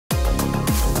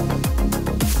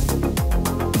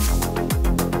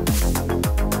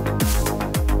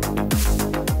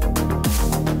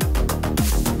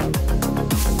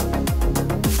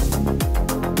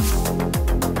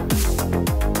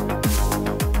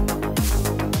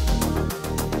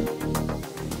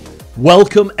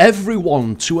Welcome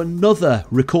everyone to another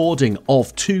recording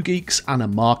of Two Geeks and a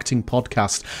Marketing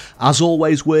Podcast. As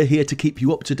always, we're here to keep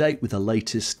you up to date with the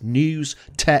latest news,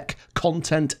 tech,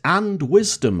 content and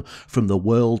wisdom from the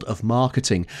world of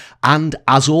marketing. And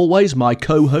as always, my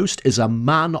co-host is a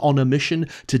man on a mission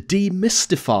to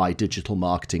demystify digital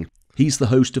marketing. He's the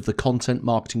host of the Content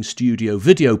Marketing Studio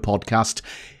video podcast.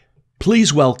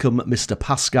 Please welcome Mr.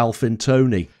 Pascal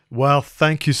Fintoni. Well,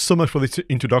 thank you so much for this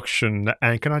introduction.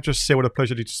 And can I just say what a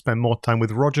pleasure it is to spend more time with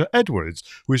Roger Edwards,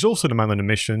 who is also the man on a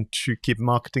mission to keep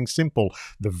marketing simple,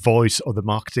 the voice of the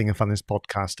Marketing and Finance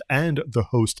podcast and the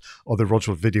host of the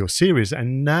Roger video series,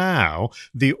 and now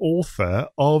the author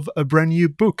of a brand new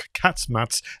book, Cats,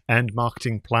 Mats and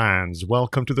Marketing Plans.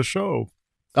 Welcome to the show.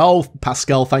 Oh,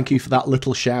 Pascal, thank you for that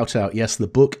little shout out. Yes, the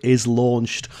book is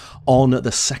launched on the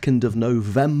 2nd of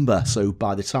November. So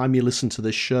by the time you listen to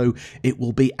this show, it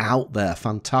will be out there.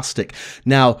 Fantastic.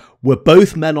 Now, we're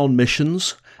both men on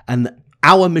missions, and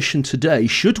our mission today,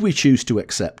 should we choose to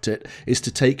accept it, is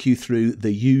to take you through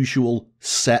the usual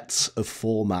sets of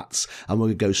formats. And we're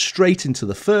going to go straight into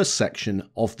the first section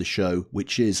of the show,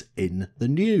 which is In the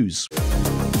News.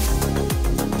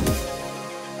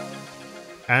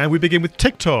 And we begin with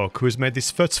TikTok, who has made this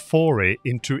first foray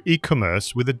into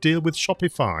e-commerce with a deal with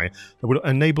Shopify that will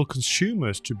enable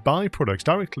consumers to buy products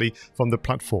directly from the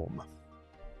platform.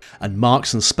 And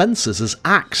Marks & Spencer's has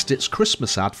axed its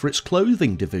Christmas ad for its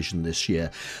clothing division this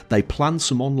year. They plan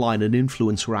some online and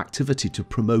influencer activity to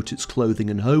promote its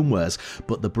clothing and homewares,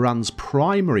 but the brand's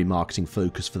primary marketing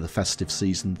focus for the festive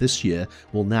season this year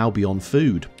will now be on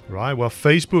food. Right, well,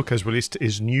 Facebook has released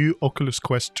its new Oculus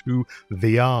Quest 2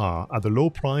 VR at the low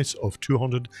price of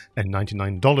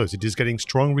 $299. It is getting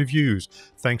strong reviews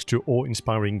thanks to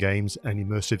awe-inspiring games and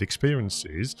immersive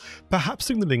experiences, perhaps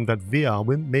signaling that VR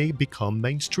may become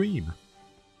mainstream.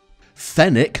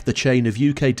 Fenwick, the chain of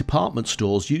UK department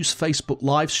stores, used Facebook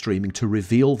live streaming to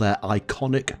reveal their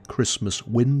iconic Christmas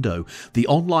window. The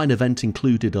online event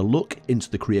included a look into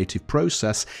the creative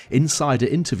process, insider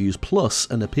interviews, plus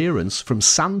an appearance from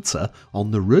Santa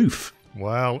on the roof.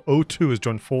 Well, O2 has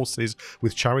joined forces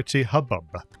with charity Hubbub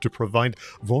to provide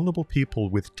vulnerable people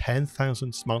with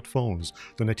 10,000 smartphones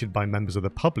donated by members of the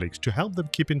public to help them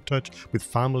keep in touch with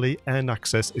family and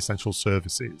access essential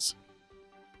services.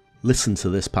 Listen to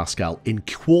this, Pascal. In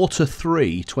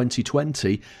Q3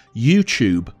 2020,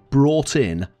 YouTube brought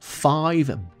in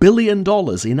 $5 billion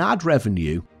in ad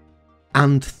revenue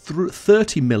and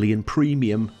 30 million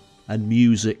premium and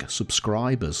music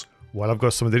subscribers. Well, I've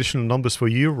got some additional numbers for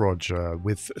you, Roger,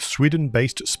 with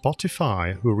Sweden-based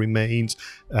Spotify, who remains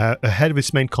ahead of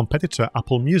its main competitor,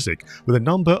 Apple Music, with a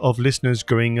number of listeners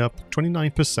going up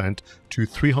 29% to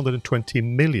 320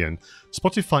 million.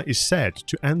 Spotify is said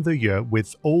to end the year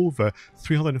with over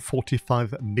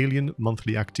 345 million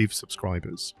monthly active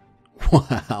subscribers.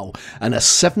 Wow. And a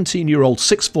 17-year-old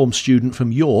sixth form student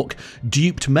from York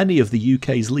duped many of the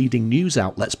UK's leading news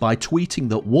outlets by tweeting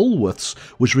that Woolworths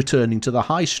was returning to the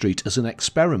high street as an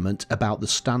experiment about the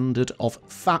standard of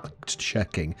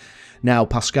fact-checking. Now,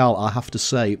 Pascal, I have to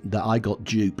say that I got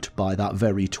duped by that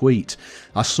very tweet.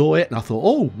 I saw it and I thought,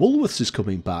 oh, Woolworths is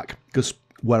coming back. Because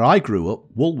where I grew up,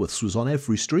 Woolworths was on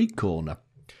every street corner.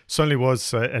 Certainly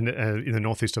was in the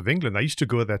northeast of England. I used to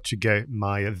go there to get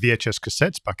my VHS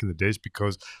cassettes back in the days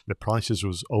because the prices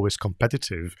was always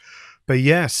competitive. But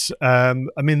yes, I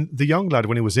mean, the young lad,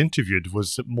 when he was interviewed,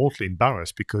 was mortally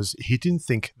embarrassed because he didn't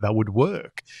think that would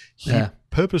work. He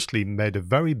purposely made a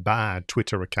very bad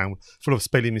Twitter account full of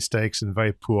spelling mistakes and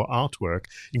very poor artwork,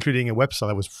 including a website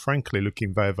that was frankly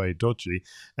looking very, very dodgy.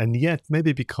 And yet,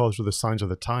 maybe because of the signs of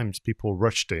the times, people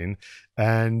rushed in.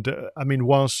 And I mean,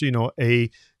 whilst, you know, a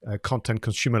content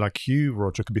consumer like you,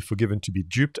 Roger, could be forgiven to be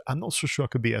duped, I'm not so sure I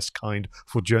could be as kind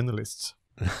for journalists.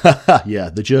 Yeah,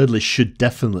 the journalists should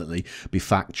definitely be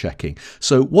fact-checking.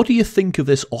 So what do you think of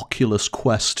this Oculus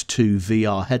Quest 2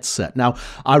 VR headset? Now,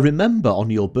 I remember on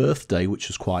your birthday, which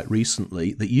was quite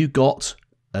recently, that you got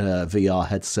a VR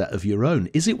headset of your own.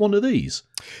 Is it one of these?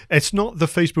 It's not the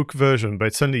Facebook version, but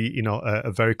it's certainly, you know,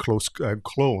 a very close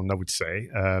clone, I would say.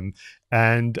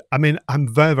 And I mean,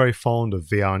 I'm very, very fond of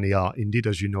VR and AR. Indeed,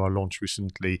 as you know, I launched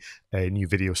recently a new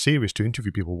video series to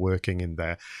interview people working in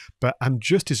there. But I'm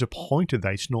just disappointed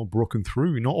that it's not broken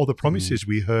through. You know, all the promises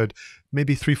we heard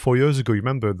maybe 3-4 years ago. You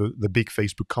remember the big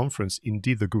Facebook conference,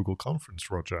 indeed the Google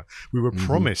conference, Roger. We were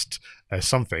promised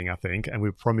something, I think, and we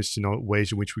were promised, you know,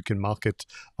 ways in which we can market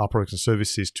our products and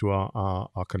services to our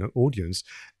kind of audience.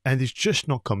 And it's just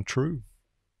not come true.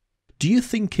 Do you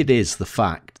think it is the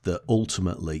fact that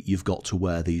ultimately you've got to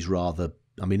wear these rather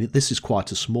I mean, this is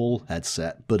quite a small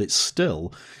headset, but it's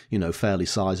still, fairly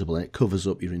sizable, and it covers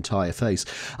up your entire face.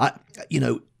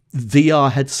 VR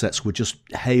headsets were just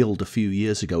hailed a few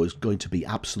years ago as going to be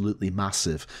absolutely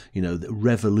massive,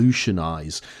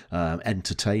 revolutionise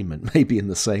entertainment, maybe in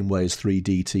the same way as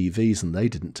 3D TVs, and they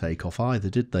didn't take off either,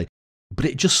 did they? But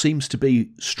it just seems to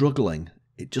be struggling.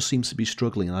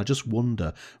 And I just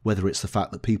wonder whether it's the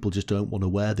fact that people just don't want to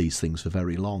wear these things for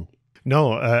very long.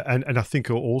 No, and I think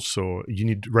also you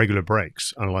need regular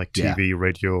breaks, unlike TV,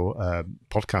 radio,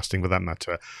 podcasting, for that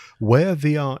matter. Where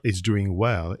VR is doing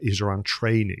well is around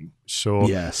training. So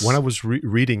when I was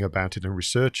reading about it and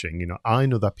researching, I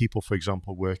know that people, for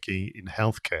example, working in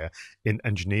healthcare, in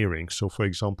engineering. So, for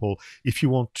example, if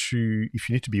you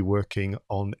need to be working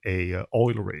on a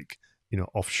oil rig,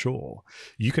 offshore,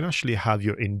 you can actually have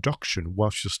your induction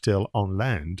whilst you're still on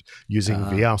land using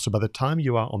VR. So by the time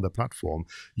you are on the platform,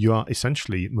 you are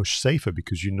essentially much safer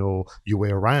because you know your way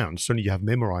around. Suddenly you have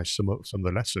memorized some of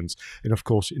the lessons. And of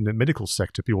course, in the medical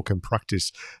sector, people can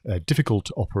practice difficult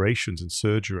operations and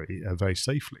surgery very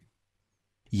safely.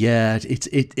 Yeah,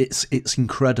 it's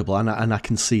incredible, and I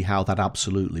can see how that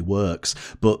absolutely works.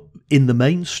 But in the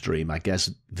mainstream, I guess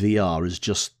VR is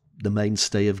just the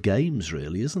mainstay of games,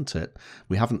 really, isn't it?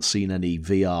 We haven't seen any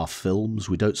VR films.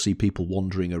 We don't see people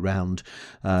wandering around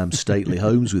stately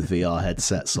homes with VR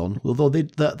headsets on, although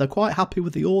they're quite happy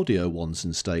with the audio ones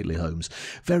in stately homes.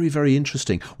 Very, very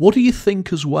interesting. What do you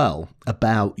think as well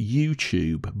about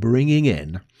YouTube bringing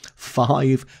in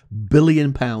 £5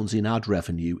 billion in ad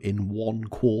revenue in 1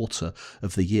 quarter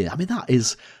of the year? I mean, that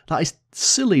is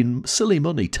silly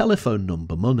money, telephone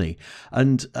number money,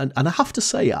 and I have to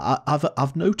say,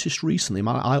 I've noticed recently.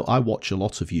 I watch a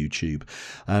lot of YouTube,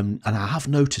 and I have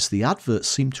noticed the adverts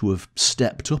seem to have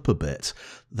stepped up a bit.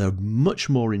 They're much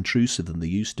more intrusive than they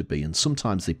used to be, and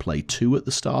sometimes they play 2 at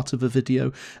the start of a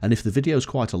video, and if the video is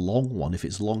quite a long one, if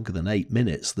it's longer than 8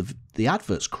 minutes, the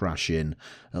adverts crash in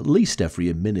at least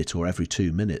every minute or every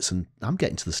 2 minutes, and I'm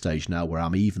getting to the stage now where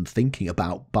I'm even thinking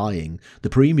about buying the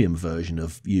premium version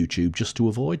of YouTube just to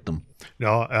avoid them.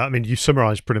 No, I mean, you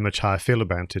summarised pretty much how I feel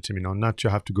about it. I mean, on that, you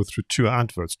have to go through 2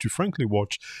 adverts to frankly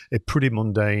watch a pretty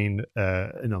mundane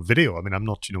video. I mean, I'm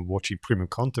not watching premium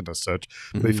content as such,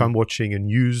 but if I'm watching a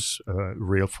news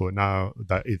reel for an hour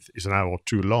that is an hour or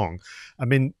 2 long, I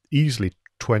mean, easily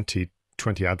 20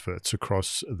 adverts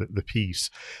across the piece,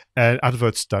 and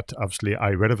adverts that obviously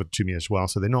are relevant to me as well,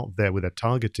 so they're not there with their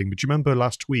targeting. But you remember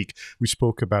last week we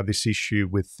spoke about this issue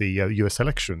with the US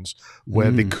elections,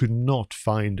 where they could not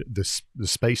find the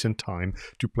space and time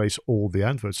to place all the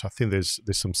adverts. I think there's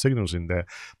some signals in there,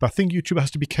 but I think YouTube has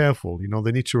to be careful.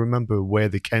 They need to remember where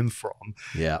they came from.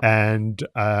 Yeah. And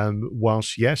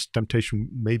whilst yes, temptation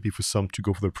may be for some to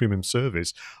go for the premium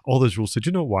service, others will say,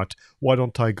 you know what, why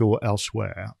don't I go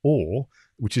elsewhere? Or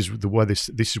which is where this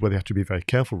is where they have to be very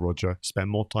careful, Roger, spend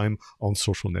more time on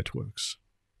social networks.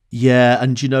 Yeah,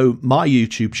 and my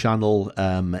YouTube channel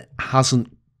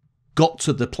hasn't got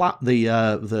to the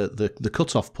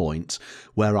cutoff point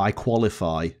where I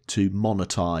qualify to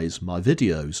monetize my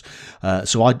videos.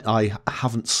 So I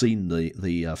haven't seen the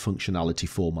functionality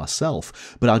for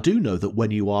myself, but I do know that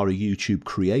when you are a YouTube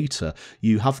creator,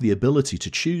 you have the ability to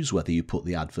choose whether you put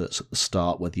the adverts at the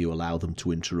start, whether you allow them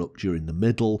to interrupt during the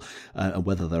middle, and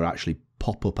whether they're actually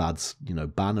pop-up ads,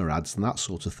 banner ads and that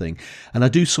sort of thing. And I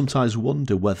do sometimes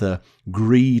wonder whether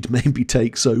greed maybe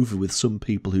takes over with some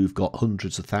people who've got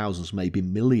hundreds of thousands, maybe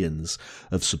millions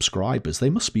of subscribers.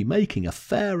 They must be making a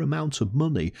fair amount of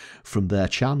money from their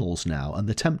channels now, and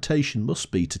the temptation must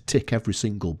be to tick every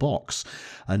single box.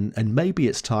 And maybe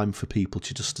it's time for people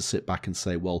to sit back and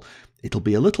say, well, it'll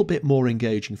be a little bit more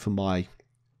engaging for my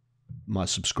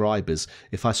subscribers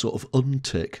if I sort of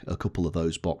untick a couple of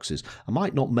those boxes. I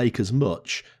might not make as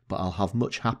much, but I'll have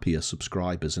much happier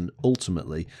subscribers, and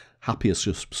ultimately happier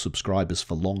subscribers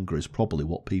for longer is probably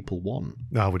what people want.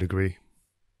 I would agree.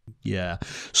 Yeah.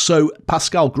 So,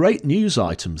 Pascal, great news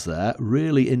items there,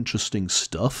 really interesting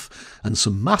stuff, and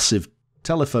some massive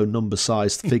telephone number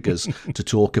sized figures to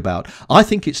talk about. I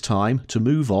think it's time to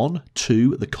move on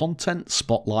to the content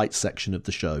spotlight section of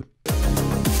the show.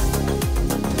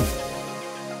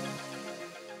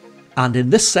 And in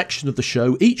this section of the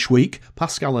show, each week,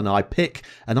 Pascal and I pick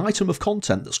an item of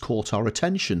content that's caught our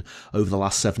attention over the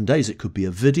last 7 days. It could be a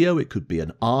video, it could be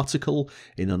an article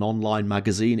in an online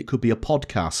magazine, it could be a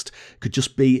podcast, it could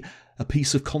just be a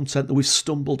piece of content that we've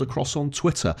stumbled across on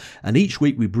Twitter. And each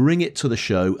week we bring it to the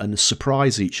show and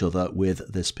surprise each other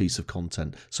with this piece of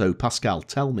content. So Pascal,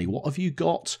 tell me, what have you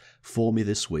got for me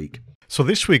this week? So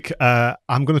this week,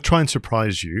 I'm going to try and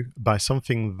surprise you by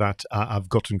something that I've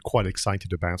gotten quite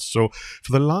excited about. So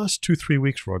for the last 2-3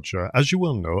 weeks, Roger, as you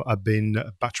well know, I've been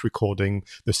batch recording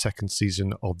the second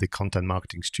season of the Content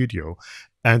Marketing Studio.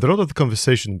 And a lot of the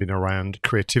conversation has been around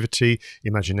creativity,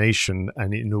 imagination,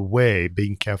 and in a way,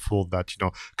 being careful that,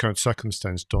 current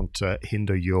circumstances don't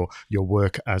hinder your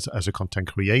work as a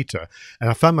content creator. And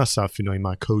I found myself, in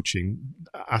my coaching,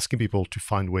 asking people to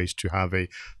find ways to have a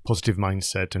positive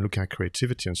mindset and looking at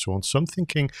creativity and so on. So I'm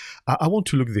thinking, I want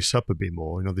to look this up a bit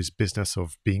more, this business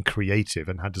of being creative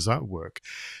and how does that work?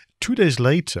 2 days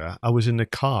later, I was in a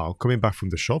car coming back from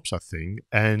the shops, I think,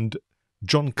 and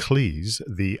John Cleese,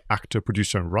 the actor,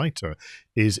 producer, and writer,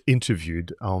 is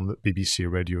interviewed on BBC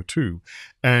Radio 2.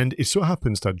 And it so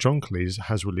happens that John Cleese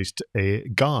has released a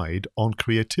guide on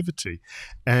creativity.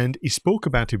 And he spoke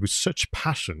about it with such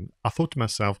passion. I thought to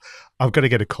myself, I've got to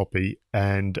get a copy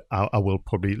and I will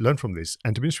probably learn from this.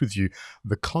 And to be honest with you,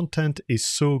 the content is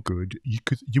so good,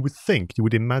 you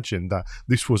would imagine that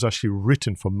this was actually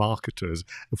written for marketers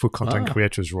and for content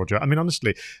creators, Roger. I mean,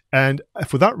 honestly. And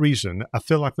for that reason, I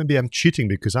feel like maybe I'm cheating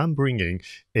because I'm bringing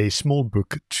a small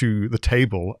book to the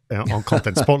table on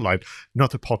Content Spotlight,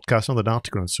 not a podcast, not an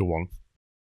article, and so on.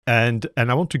 And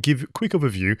I want to give a quick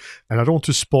overview, and I don't want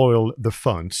to spoil the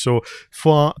fun. So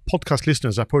for podcast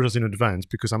listeners, I apologize in advance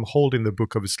because I'm holding the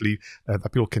book, obviously,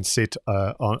 that people can sit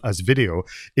on as video.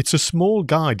 It's a small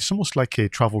guide. It's almost like a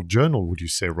travel journal, would you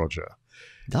say, Roger?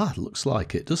 That looks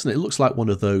like it, doesn't it? It looks like one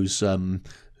of those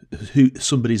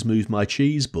somebody's moved my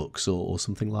cheese books or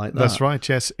something like that. That's right,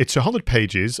 yes. It's 100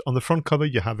 pages. On the front cover,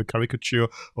 you have a caricature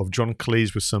of John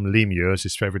Cleese with some lemurs,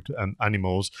 his favorite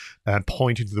animals,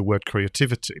 pointing to the word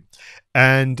creativity.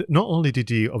 And not only did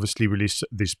he obviously release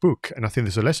this book, and I think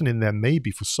there's a lesson in there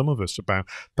maybe for some of us about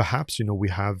perhaps, we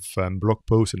have blog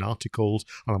posts and articles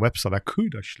on our website that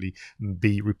could actually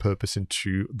be repurposed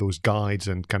into those guides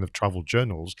and kind of travel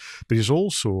journals. But he's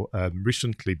also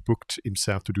recently booked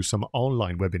himself to do some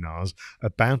online webinars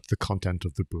about the content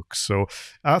of the book. So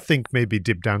I think maybe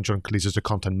deep down John Cleese is a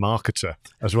content marketer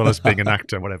as well as being an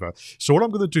actor and whatever. So what I'm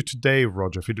going to do today,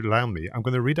 Roger, if you'd allow me, I'm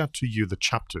going to read out to you the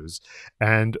chapters,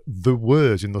 and the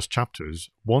words in those chapters,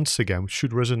 once again,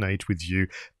 should resonate with you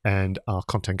and our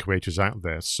content creators out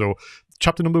there. So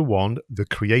chapter number 1, the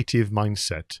creative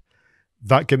mindset.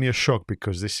 That gave me a shock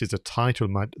because this is the title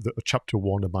of chapter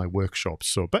 1 of my workshop.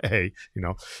 So, but hey,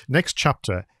 next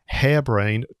chapter,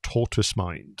 harebrained tortoise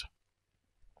mind.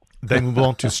 Then we move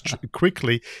on to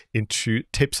quickly into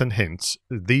tips and hints.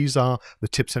 These are the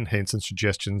tips and hints and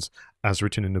suggestions as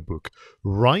written in the book.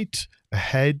 Write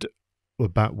ahead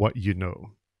about what you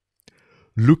know.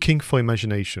 Looking for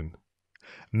imagination.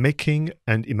 Making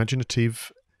an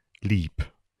imaginative leap.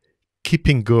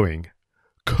 Keeping going.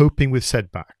 Coping with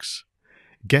setbacks.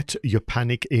 Get your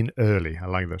panic in early. I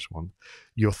like this one.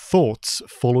 Your thoughts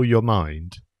follow your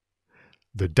mind.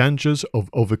 The dangers of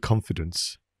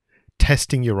overconfidence.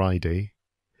 Testing your ID.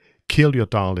 Kill your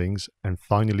darlings. And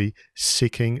finally,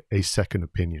 seeking a second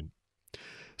opinion.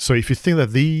 So if you think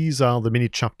that these are the mini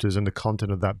chapters and the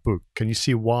content of that book, can you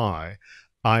see why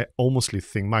I almost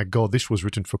think, my God, this was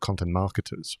written for content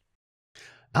marketers?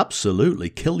 Absolutely,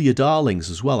 kill your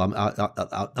darlings as well.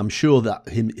 I'm sure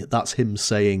that's him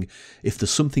saying, if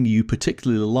there's something you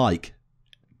particularly like,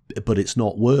 but it's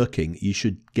not working, you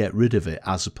should get rid of it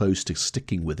as opposed to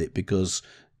sticking with it because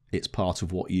it's part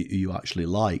of what you actually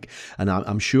like. And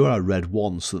I'm sure I read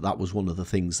once that was one of the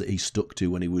things that he stuck to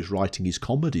when he was writing his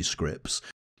comedy scripts.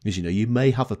 Is, you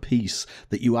may have a piece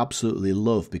that you absolutely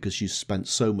love because you spent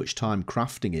so much time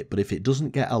crafting it, but if it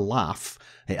doesn't get a laugh,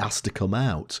 it has to come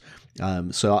out.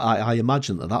 So I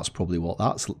imagine that's probably what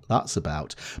that's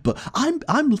about. But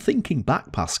I'm thinking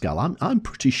back, Pascal. I'm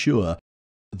pretty sure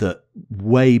that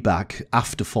way back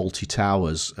after Fawlty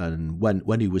Towers and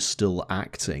when he was still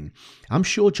acting, I'm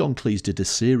sure John Cleese did a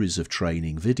series of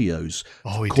training videos,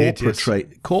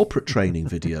 corporate training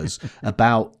videos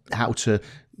about how to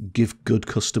give good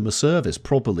customer service,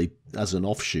 probably as an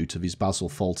offshoot of his Basil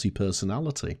Fawlty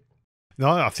personality. No,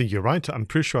 I think you're right. I'm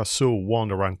pretty sure I saw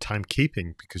one around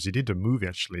timekeeping because he did a movie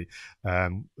actually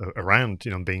around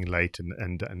being late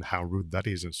and how rude that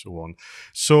is and so on.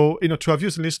 So to our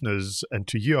viewers and listeners and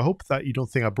to you, I hope that you don't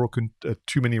think I've broken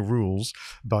too many rules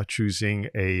by choosing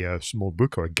a small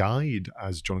book or a guide,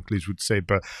 as John Cleese would say.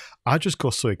 But I just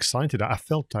got so excited. I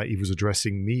felt that he was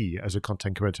addressing me as a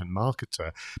content creator and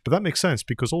marketer. But that makes sense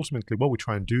because ultimately what we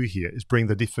try and do here is bring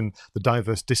the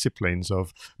diverse disciplines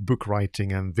of book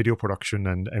writing and video production production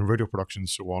and radio production and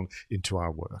so on into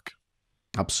our work.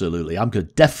 Absolutely. I'm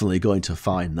definitely going to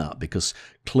find that, because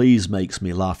Cleese makes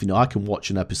me laugh. I can watch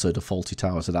an episode of Fawlty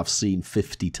Towers that I've seen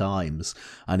 50 times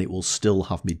and it will still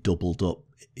have me doubled up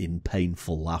in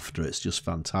painful laughter. It's just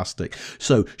fantastic.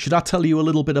 So, should I tell you a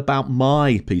little bit about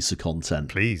my piece of content?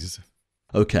 Please.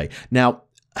 Okay. Now,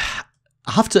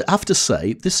 I have to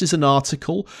say, this is an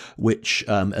article which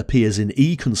appears in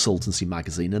eConsultancy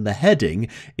magazine, and the heading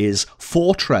is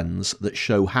 4 Trends That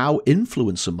Show How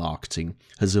Influencer Marketing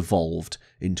Has Evolved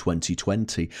in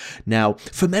 2020. Now,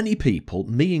 for many people,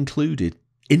 me included,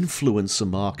 influencer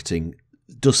marketing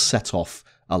does set off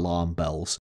alarm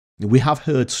bells. We have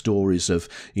heard stories of,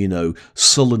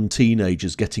 sullen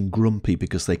teenagers getting grumpy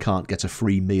because they can't get a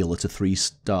free meal at a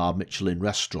 3-star Michelin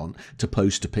restaurant to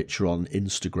post a picture on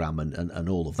Instagram and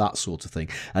all of that sort of thing.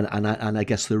 And I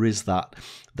guess there is that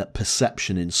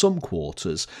perception in some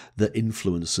quarters that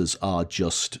influencers are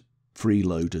just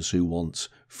freeloaders who want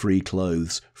free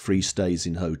clothes, free stays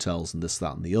in hotels and this,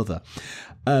 that and the other.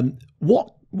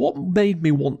 What made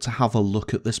me want to have a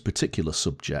look at this particular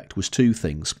subject was 2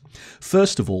 things.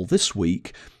 First of all, this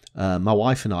week, my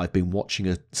wife and I have been watching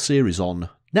a series on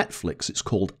Netflix. It's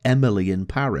called Emily in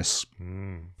Paris.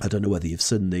 I don't know whether you've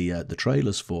seen the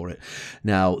trailers for it.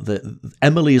 Now,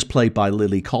 Emily is played by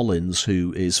Lily Collins,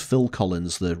 who is Phil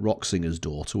Collins, the rock singer's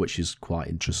daughter, which is quite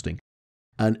interesting.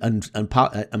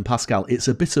 And Pascal, it's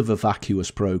a bit of a vacuous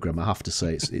program, I have to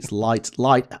say. It's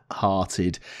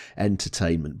light-hearted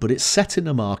entertainment, but it's set in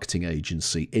a marketing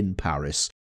agency in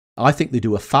Paris. I think they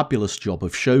do a fabulous job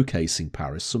of showcasing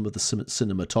Paris. Some of the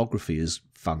cinematography is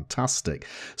fantastic.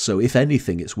 So, if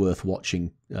anything, it's worth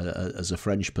watching as a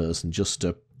French person, just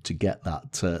to get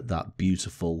that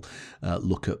beautiful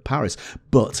look at Paris.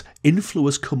 But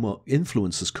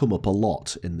influencers come up a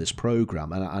lot in this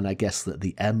program, and I guess that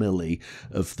the Emily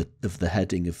of the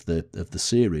heading of the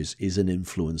series is an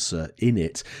influencer in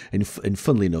it. And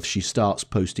funnily enough, she starts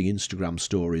posting Instagram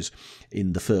stories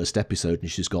in the first episode,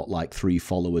 and she's got like 3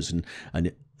 followers,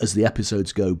 and as the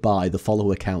episodes go by, the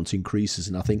follower count increases,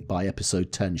 and I think by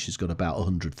episode 10 she's got about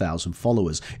 100,000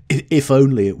 followers. If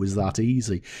only it was that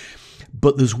easy.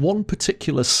 But there's one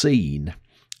particular scene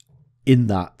in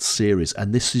that series,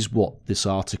 and this is what this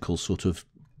article sort of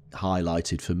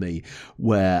highlighted for me,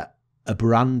 where a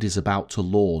brand is about to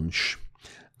launch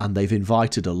and they've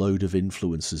invited a load of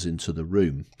influencers into the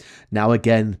room. Now,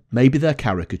 again, maybe they're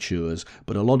caricatures,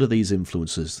 but a lot of these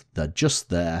influencers, they're just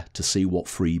there to see what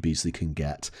freebies they can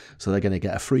get. So they're going to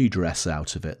get a free dress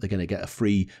out of it. They're going to get a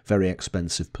free, very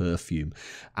expensive perfume.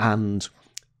 And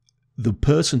the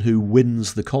person who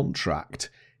wins the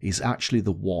contract is actually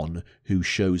the one who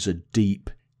shows a deep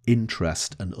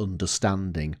interest and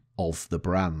understanding of the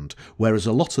brand, whereas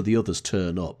a lot of the others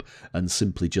turn up and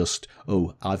simply just,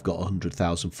 I've got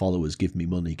 100,000 followers, give me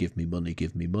money, give me money,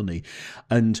 give me money.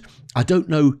 And I don't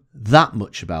know that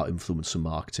much about influencer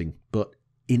marketing, but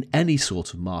in any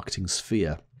sort of marketing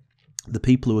sphere, the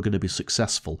people who are going to be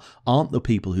successful aren't the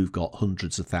people who've got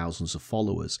hundreds of thousands of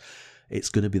followers. It's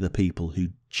going to be the people who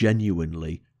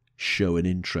genuinely show an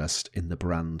interest in the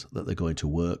brand that they're going to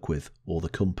work with, or the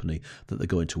company that they're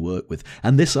going to work with.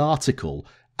 And this article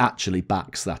actually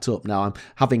backs that up. Now, I'm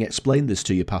having explained this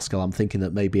to you, Pascal, I'm thinking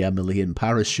that maybe Emily in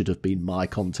Paris should have been my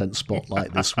content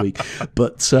spotlight this week.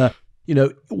 But,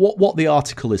 what the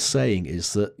article is saying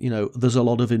is that, there's a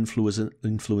lot of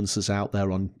influencers out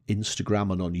there on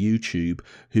Instagram and on YouTube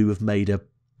who have made a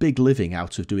big living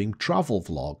out of doing travel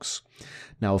vlogs.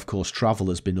 Now, of course, travel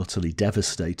has been utterly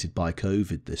devastated by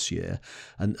COVID this year,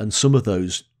 and some of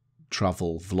those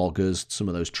travel vloggers, some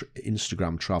of those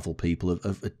Instagram travel people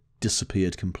have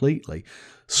disappeared completely.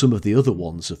 Some of the other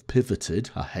ones have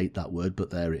pivoted. I hate that word, but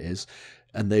there it is.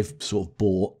 And they've sort of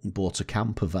bought a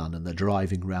camper van, and they're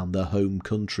driving around their home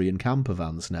country in camper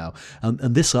vans now. And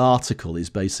this article is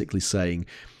basically saying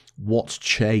what's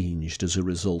changed as a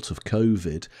result of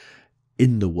COVID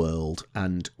in the world,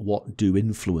 and what do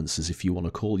influencers, if you want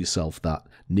to call yourself that,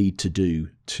 need to do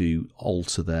to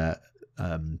alter their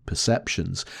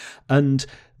perceptions. And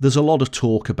there's a lot of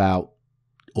talk about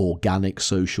organic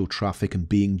social traffic and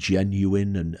being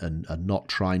genuine and not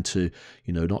trying to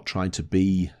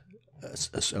be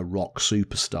a rock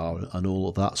superstar and all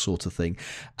of that sort of thing.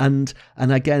 And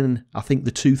again, I think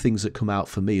the 2 things that come out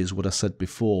for me is what I said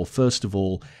before. First of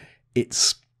all,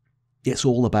 it's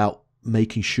all about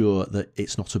making sure that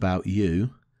it's not about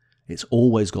you. It's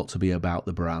always got to be about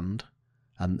the brand.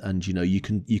 And you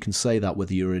can say that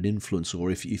whether you're an influencer or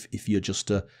if you're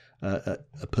just a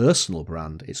personal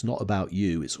brand. It's not about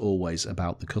you. It's always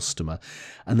about the customer.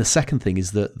 And the second thing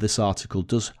is that this article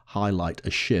does highlight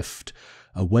a shift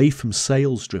away from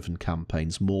sales-driven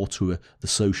campaigns, more to the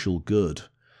social good.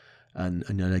 And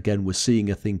again, we're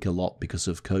seeing, I think, a lot because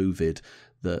of COVID,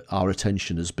 that our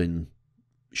attention has been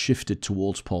shifted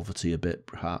towards poverty a bit,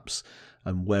 perhaps.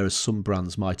 And whereas some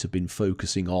brands might have been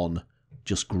focusing on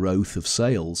just growth of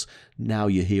sales, now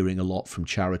you're hearing a lot from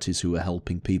charities who are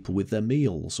helping people with their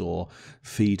meals or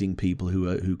feeding people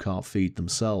who can't feed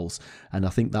themselves. And I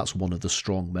think that's one of the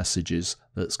strong messages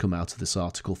that's come out of this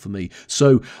article for me.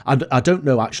 So I don't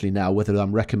know actually now whether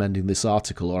I'm recommending this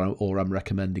article or I'm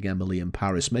recommending Emily in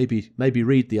Paris. Maybe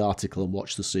read the article and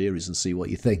watch the series and see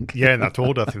what you think. Yeah, in that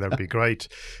order, I think that would be great.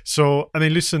 So, I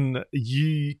mean, listen,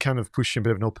 you kind of push a bit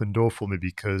of an open door for me,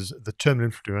 because the term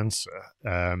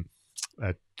influencer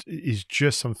is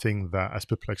just something that has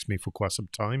perplexed me for quite some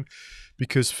time.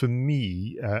 Because for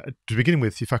me, to begin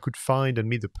with, if I could find and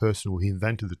meet the person who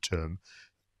invented the term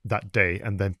that day,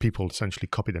 and then people essentially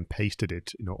copied and pasted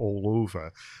it, all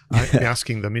over, I'd be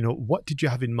asking them, what did you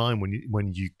have in mind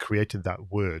when you created that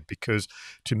word? Because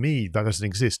to me, that doesn't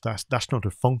exist. That's not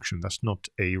a function. That's not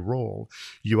a role.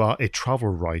 You are a travel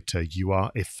writer. You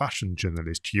are a fashion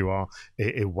journalist. You are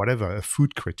a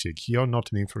food critic. You're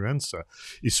not an influencer.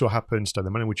 It so happens that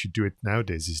the manner in which you do it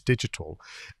nowadays is digital.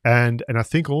 And I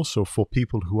think also for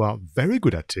people who are very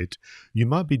good at it, you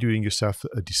might be doing yourself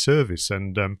a disservice.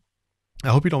 And I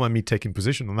hope you don't mind me taking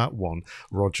position on that one,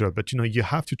 Roger, but you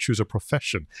have to choose a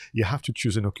profession. You have to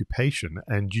choose an occupation,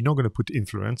 and you're not going to put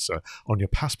influencer on your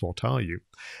passport, are you?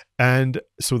 And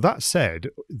so that said,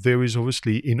 there is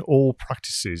obviously in all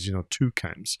practices, two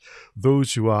camps: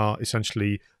 those who are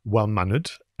essentially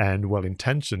well-mannered and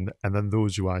well-intentioned, and then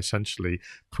those who are essentially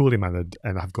poorly mannered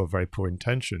and have got very poor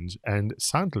intentions. And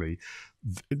sadly,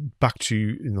 back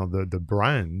to the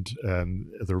brand,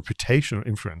 the reputation of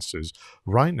influencers,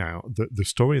 right now the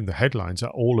story and the headlines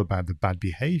are all about the bad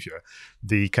behavior,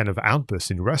 the kind of outbursts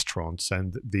in restaurants,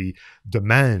 and the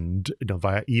demand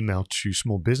via email to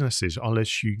small businesses: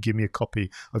 unless you give me a copy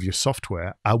of your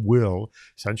software, I will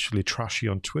essentially trash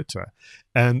you on Twitter.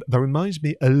 And that reminds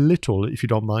me a little, if you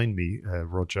don't mind me,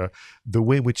 Roger, the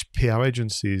way in which PR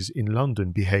agencies in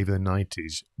London behaved in the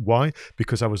 90s. Why?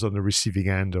 Because I was on the receiving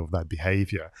end of that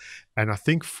behavior. And I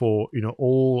think for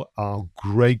all our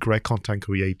great content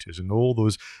creators and all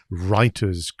those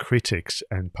writers, critics,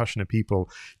 and passionate people,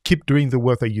 keep doing the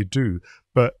work that you do.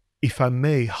 But if I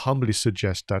may humbly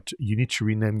suggest that you need to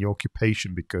rename your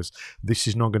occupation, because this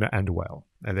is not going to end well.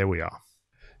 And there we are.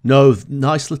 No,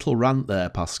 nice little rant there,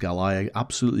 Pascal. I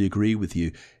absolutely agree with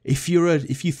you. If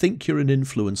you think you're an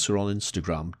influencer on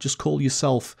Instagram, just call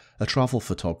yourself a travel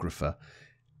photographer.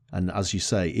 And as you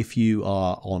say, if you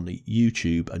are on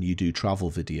YouTube and you do travel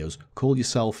videos, call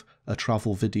yourself a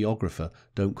travel videographer.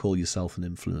 Don't call yourself an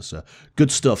influencer.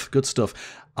 Good stuff, good stuff.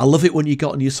 I love it when you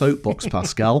got on your soapbox,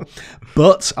 Pascal.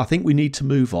 But I think we need to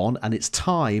move on, and it's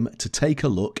time to take a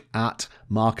look at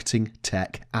marketing,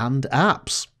 tech, and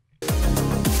apps.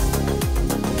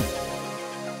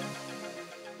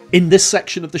 In this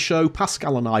section of the show,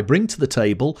 Pascal and I bring to the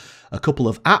table a couple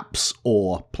of apps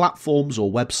or platforms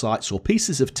or websites or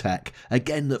pieces of tech,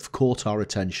 again, that have caught our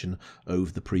attention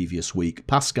over the previous week.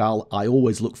 Pascal, I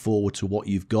always look forward to what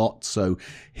you've got, so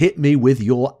hit me with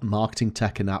your marketing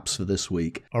tech and apps for this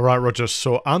week. All right, Roger.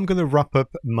 So I'm going to wrap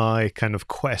up my kind of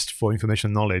quest for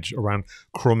information knowledge around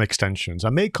Chrome extensions. I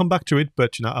may come back to it,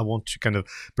 but I want to kind of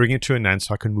bring it to an end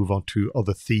so I can move on to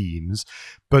other themes.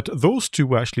 But those two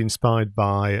were actually inspired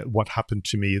by what happened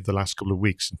to me the last couple of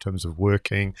weeks in terms of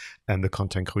working and the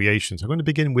content creations. I'm going to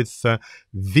begin with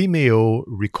Vimeo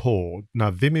Record. Now,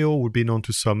 Vimeo would be known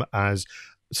to some as,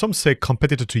 some say,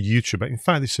 competitor to YouTube, but in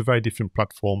fact, it's a very different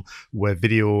platform where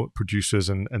video producers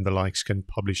and the likes can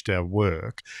publish their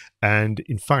work. And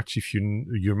in fact, if you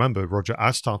remember, Roger,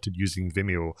 I started using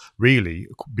Vimeo really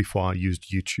before I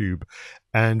used YouTube.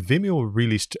 And Vimeo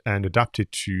released and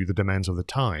adapted to the demands of the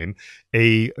time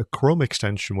a Chrome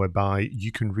extension whereby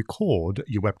you can record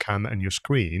your webcam and your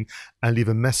screen and leave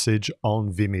a message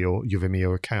on Vimeo, your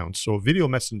Vimeo account. So video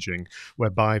messaging,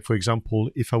 whereby, for example,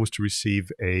 if I was to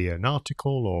receive an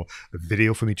article or a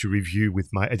video for me to review with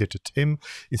my editor, Tim,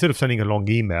 instead of sending a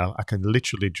long email, I can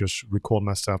literally just record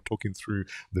myself talking through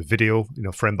the video,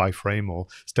 frame by frame or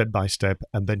step by step,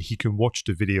 and then he can watch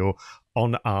the video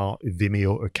on our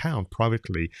Vimeo account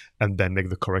privately and then make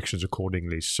the corrections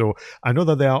accordingly. So I know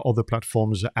that there are other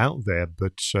platforms out there,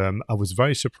 but I was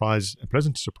very surprised,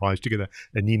 pleasantly surprised to get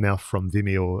an email from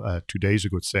Vimeo 2 days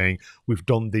ago saying, we've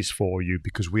done this for you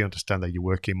because we understand that you're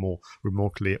working more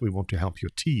remotely. We want to help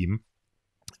your team.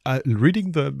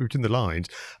 reading between the lines,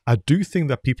 I do think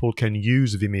that people can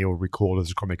use Vimeo Record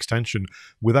as a Chrome extension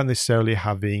without necessarily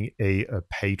having a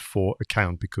paid-for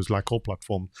account, because like all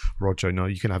platforms, Roger,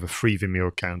 you can have a free Vimeo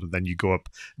account and then you go up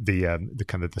the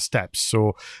kind of the steps.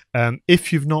 So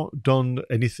if you've not done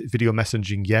any video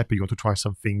messaging yet, but you want to try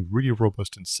something really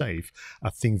robust and safe, I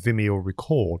think Vimeo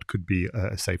Record could be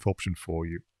a safe option for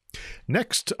you.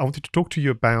 Next, I wanted to talk to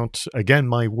you about, again,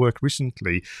 my work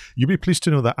recently. You'll be pleased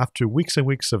to know that after weeks and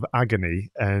weeks of agony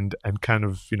and kind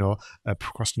of,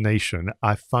 procrastination,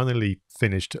 I finally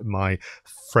finished my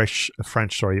French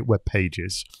web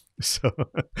pages. So,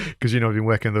 because, I've been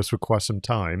working on those for quite some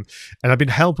time. And I've been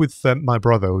helped with my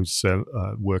brother, who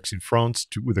works in France,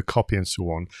 with a copy and so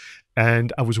on.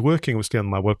 And I was working, obviously, on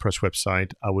my WordPress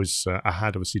website. I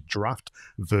had, obviously, draft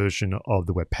version of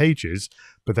the web pages.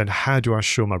 But then how do I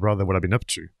show my brother what I've been up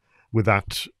to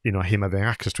without, him having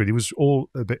access to it? It was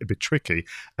all a bit tricky.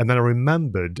 And then I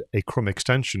remembered a Chrome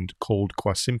extension called,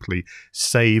 quite simply,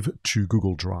 Save to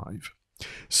Google Drive.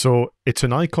 So it's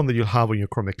an icon that you'll have on your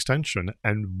Chrome extension,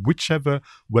 and whichever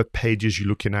web pages you're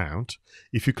looking at,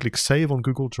 if you click Save on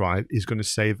Google Drive, it's going to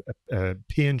save a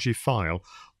PNG file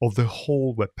of the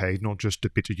whole web page, not just the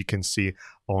picture you can see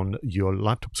on your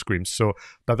laptop screen. So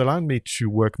that allowed me to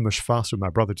work much faster with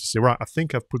my brother to say, right, I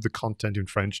think I've put the content in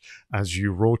French as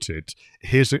you wrote it.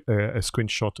 Here's a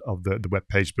screenshot of the web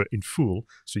page, but in full,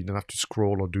 so you don't have to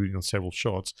scroll or do several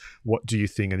shots. What do you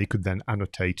think? And he could then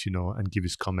annotate, and give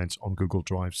his comments on Google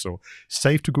Drive. So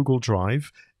Save to Google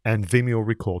Drive and Vimeo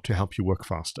Record to help you work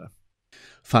faster.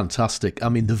 Fantastic. I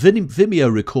mean, the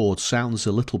Vimeo Record sounds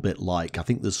a little bit like, I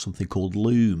think there's something called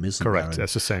Loom, isn't there? Correct,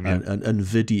 that's the same, yeah. And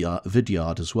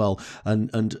Vidyard as well.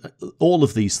 And all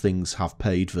of these things have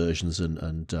paid versions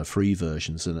and free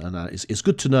versions. And it's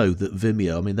good to know that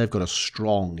Vimeo, I mean, they've got a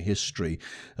strong history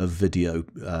of video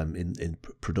in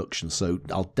production. So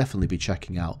I'll definitely be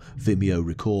checking out Vimeo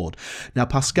Record. Now,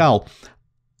 Pascal,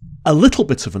 a little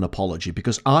bit of an apology,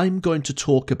 because I'm going to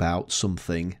talk about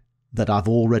something that I've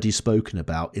already spoken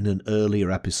about in an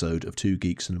earlier episode of Two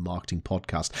Geeks and a Marketing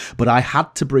Podcast. But I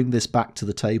had to bring this back to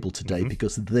the table today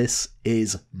because this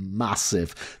is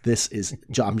massive.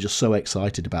 I'm just so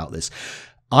excited about this.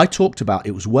 I talked about,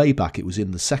 it was way back, it was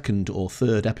in the second or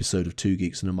third episode of Two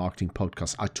Geeks and a Marketing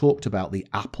Podcast. I talked about the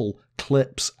Apple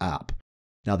Clips app.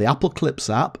 Now, the Apple Clips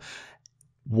app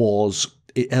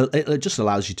it just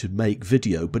allows you to make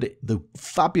video, but the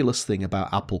fabulous thing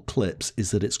about Apple Clips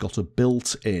is that it's got a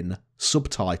built-in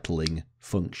subtitling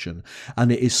function, and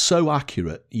it is so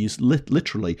accurate. You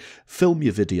literally film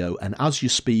your video, and as you're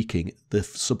speaking, the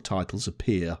subtitles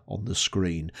appear on the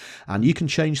screen, and you can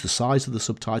change the size of the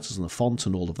subtitles and the font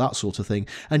and all of that sort of thing.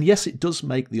 And yes, it does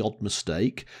make the odd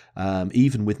mistake.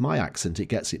 Even with my accent, it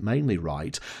gets it mainly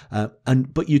right,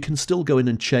 but you can still go in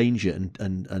and change it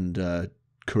and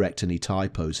correct any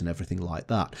typos and everything like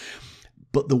that.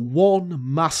 But the one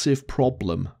massive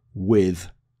problem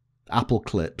with Apple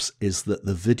Clips is that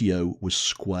the video was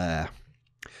square.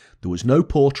 There was no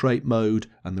portrait mode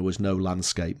and there was no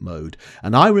landscape mode.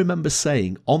 And I remember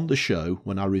saying on the show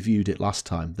when I reviewed it last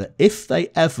time that if they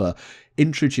ever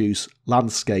introduce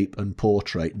landscape and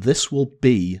portrait, this will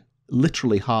be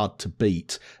literally hard to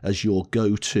beat as your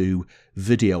go-to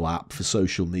video app for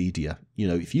social media.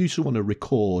 If you just want to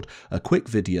record a quick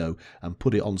video and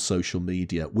put it on social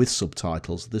media with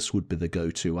subtitles, this would be the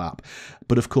go-to app.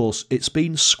 But of course, it's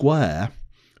been square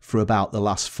for about the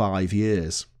last 5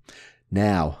 years.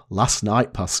 Now, last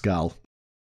night, Pascal,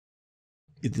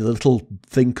 the little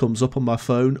thing comes up on my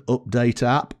phone, update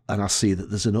app, and I see that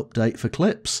there's an update for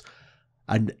Clips.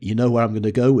 And you know where I'm going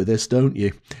to go with this, don't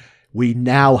you? We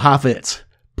now have it,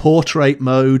 portrait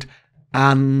mode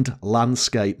and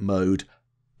landscape mode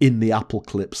in the Apple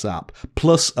Clips app,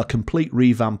 plus a complete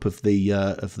revamp of the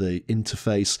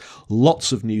interface,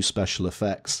 lots of new special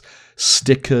effects,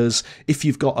 stickers. If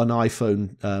you've got an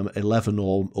iPhone 11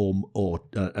 or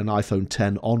an iPhone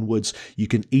 10 onwards, you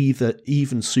can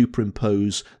even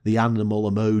superimpose the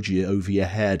animal emoji over your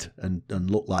head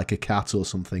and look like a cat or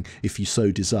something if you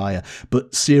so desire.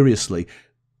 But seriously,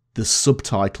 the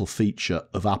subtitle feature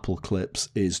of Apple Clips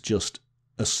is just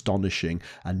astonishing.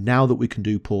 And now that we can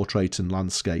do portrait and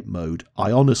landscape mode,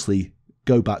 I honestly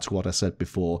go back to what I said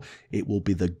before. It will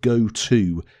be the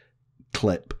go-to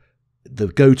clip, the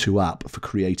go-to app for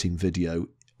creating video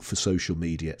for social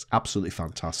media. It's absolutely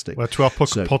fantastic. Well, to our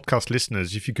podcast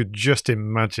listeners, if you could just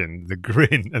imagine the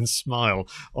grin and smile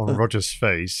on Roger's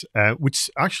face, which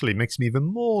actually makes me even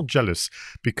more jealous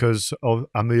because I'm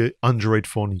an Android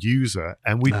phone user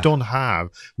and we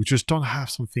just don't have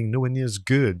something nowhere near as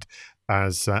good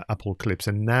as Apple Clips,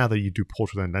 and now that you do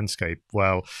portrait and landscape,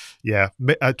 well, yeah, to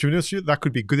be honest with you, that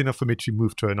could be good enough for me to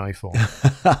move to an iPhone.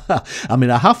 I mean,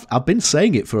 I've been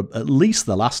saying it for at least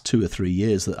the last 2 or 3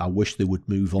 years that I wish they would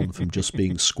move on from just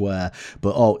being square.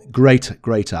 But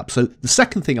great app. So the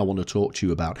second thing I want to talk to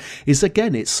you about is,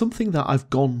 again, it's something that I've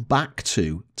gone back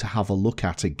to have a look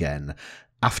at again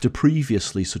after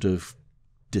previously sort of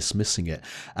dismissing it.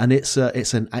 And it's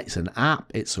an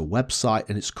app, it's a website,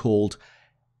 and it's called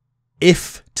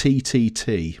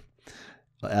IFTTT.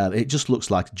 It just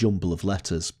looks like a jumble of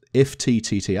letters.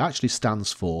 IFTTT actually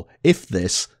stands for if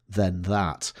this, then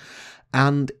that.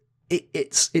 And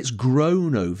it's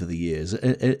grown over the years.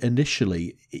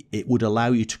 Initially, it would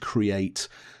allow you to create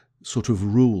sort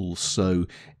of rules. So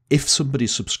if somebody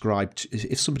subscribed to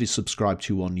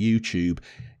you on YouTube,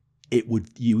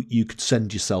 you could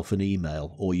send yourself an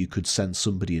email, or you could send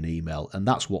somebody an email, and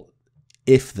that's what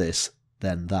if this,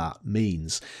 then that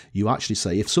means. You actually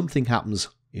say, if something happens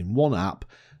in one app,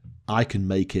 I can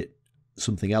make it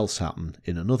something else happen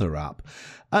in another app.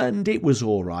 And it was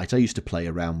all right. I used to play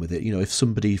around with it. You know, if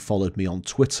somebody followed me on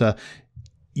Twitter,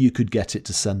 you could get it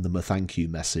to send them a thank you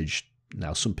message.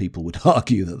 Now, some people would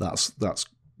argue that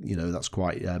that's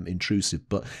quite intrusive,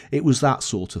 but it was that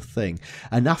sort of thing.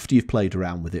 And after you've played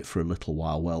around with it for a little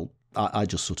while, well, I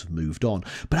just sort of moved on.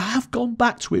 But I have gone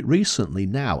back to it recently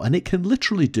now, and it can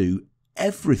literally do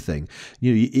everything.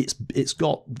 You know, it's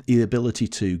got the ability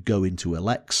to go into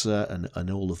Alexa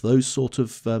and all of those sort of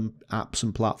apps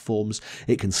and platforms.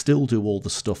 It can still do all the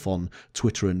stuff on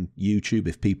Twitter and YouTube.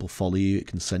 If people follow you, it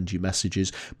can send you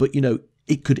messages. But, you know,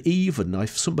 it could even,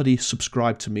 if somebody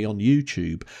subscribed to me on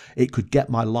YouTube, it could get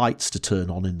my lights to turn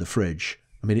on in the fridge.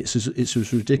 I mean, it's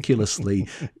as ridiculously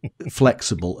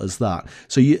flexible as that.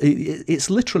 So it's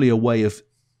literally a way of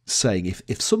saying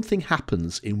if something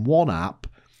happens in one app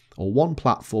or one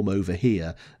platform over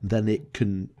here, then it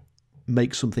can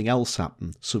make something else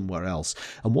happen somewhere else.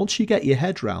 And once you get your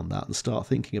head around that and start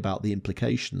thinking about the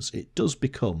implications, it does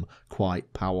become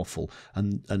quite powerful.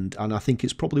 And I think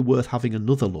it's probably worth having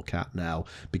another look at now,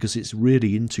 because it's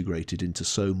really integrated into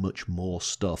so much more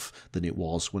stuff than it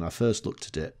was when I first looked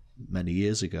at it many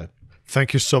years ago.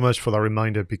 Thank you so much for that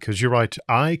reminder, because you're right.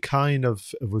 I kind of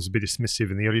was a bit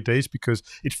dismissive in the early days because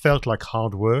it felt like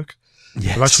hard work.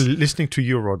 Yes. But actually, listening to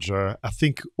you, Roger, I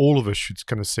think all of us should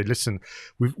kind of say, listen,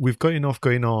 we've got enough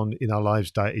going on in our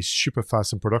lives that is super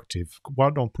fast and productive. Why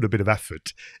don't put a bit of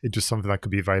effort into something that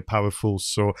could be very powerful?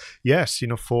 So yes,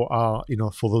 for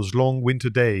those long winter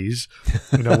days,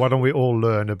 why don't we all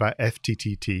learn about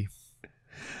FTTT?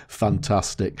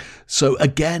 Fantastic. So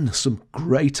again, some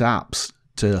great apps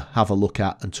to have a look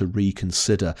at and to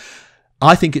reconsider.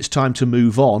 I think it's time to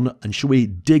move on, and should we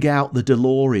dig out the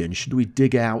DeLorean? Should we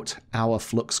dig out our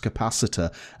flux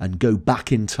capacitor and go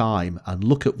back in time and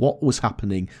look at what was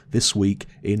happening this week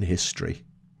in history?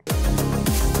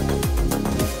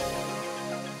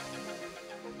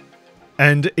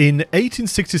 And in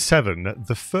 1867,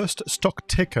 the first stock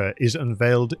ticker is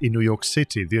unveiled in New York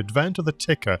City. The advent of the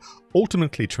ticker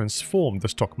ultimately transformed the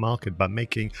stock market by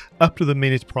making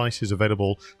up-to-the-minute prices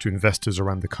available to investors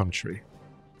around the country.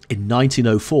 In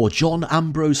 1904, John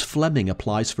Ambrose Fleming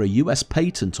applies for a US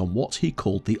patent on what he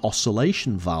called the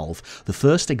oscillation valve, the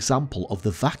first example of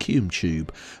the vacuum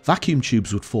tube. Vacuum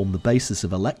tubes would form the basis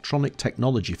of electronic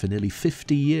technology for nearly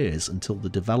 50 years until the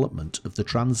development of the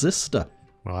transistor.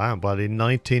 Wow, but in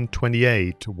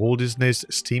 1928, Walt Disney's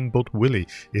Steamboat Willie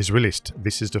is released.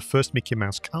 This is the first Mickey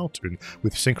Mouse cartoon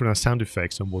with synchronized sound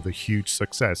effects and was a huge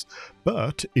success.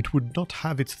 But it would not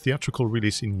have its theatrical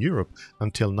release in Europe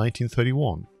until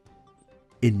 1931.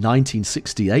 In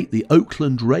 1968, the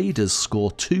Oakland Raiders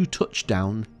score 2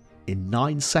 touchdowns in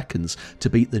 9 seconds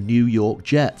to beat the New York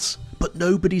Jets. But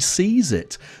nobody sees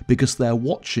it because they're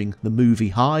watching the movie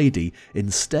Heidi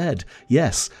instead.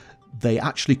 Yes, they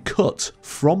actually cut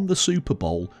from the Super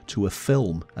Bowl to a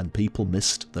film, and people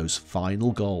missed those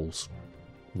final goals.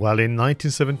 Well, in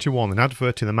 1971, an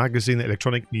advert in the magazine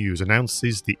Electronic News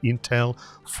announces the Intel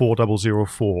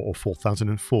 4004 or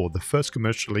 4004, the first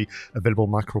commercially available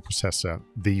microprocessor.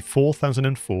 The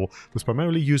 4004 was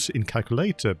primarily used in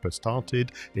calculator, but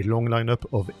started a long lineup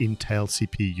of Intel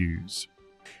CPUs.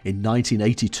 In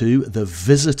 1982, The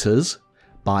Visitors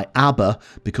by ABBA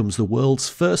becomes the world's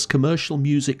first commercial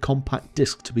music compact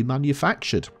disc to be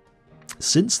manufactured.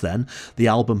 Since then, the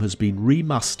album has been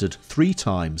remastered 3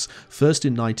 times, first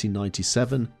in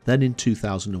 1997, then in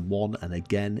 2001, and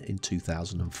again in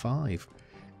 2005.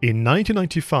 In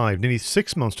 1995, nearly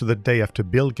 6 months to the day after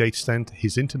Bill Gates sent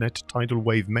his internet tidal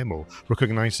wave memo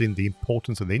recognizing the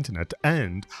importance of the internet,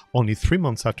 and only 3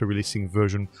 months after releasing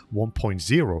version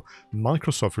 1.0,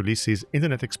 Microsoft releases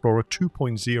Internet Explorer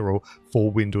 2.0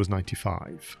 for Windows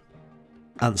 95.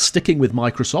 And sticking with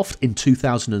Microsoft, in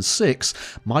 2006,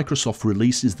 Microsoft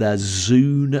releases their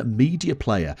Zune media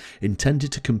player,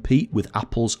 intended to compete with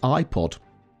Apple's iPod.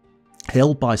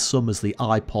 Hailed by some as the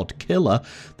iPod killer,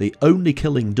 the only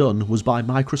killing done was by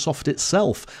Microsoft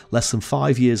itself, less than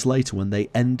 5 years later when they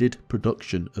ended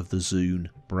production of the Zune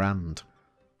brand.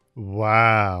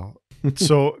 Wow.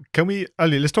 So can we,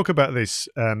 Ali, let's talk about this.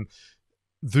 The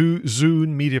Zune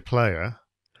media player.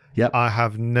 Yep. I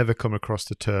have never come across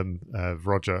the term,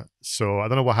 Roger. So I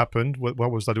don't know what happened. What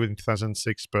was I doing in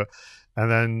 2006? And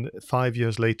then 5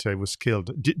 years later, it was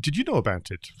killed. Did you know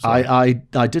about it?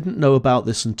 I didn't know about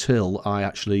this until I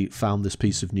actually found this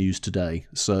piece of news today.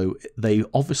 So they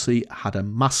obviously had a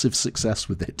massive success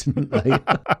with it, didn't they?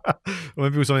 Well,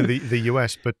 maybe it was only the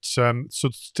US. But so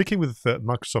sticking with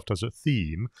Microsoft as a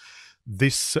theme,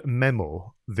 this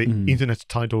memo, the Internet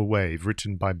tidal wave,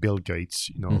 written by Bill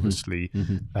Gates, obviously,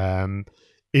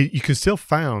 you can still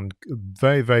find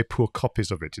very, very poor copies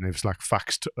of it. It's like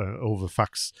faxed over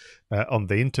fax on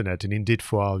the internet. And indeed,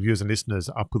 for our viewers and listeners,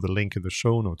 I'll put the link in the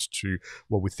show notes to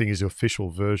what we think is the official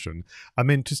version. I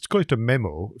mean, to call it a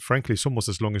memo, frankly, it's almost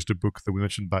as long as the book that we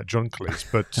mentioned about John Cleese.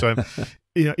 But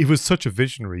it was such a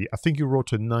visionary. I think he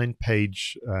wrote a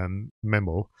 9-page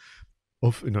memo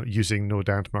of using, no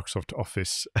doubt, Microsoft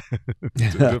Office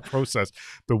the process.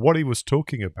 But what he was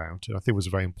talking about, and I think was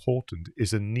very important,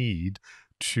 is a need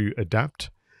to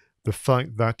adapt. The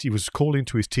fact that he was calling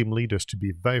to his team leaders to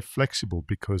be very flexible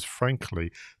because,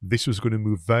 frankly, this was going to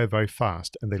move very, very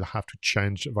fast and they'll have to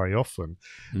change very often.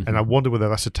 And I wonder whether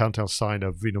that's a telltale sign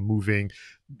of moving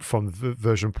from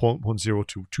version 0.10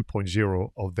 to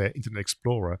 2.0 of their Internet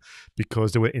Explorer,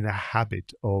 because they were in a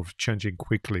habit of changing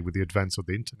quickly with the advance of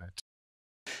the internet.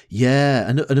 Yeah,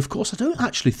 and of course, I don't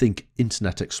actually think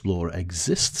Internet Explorer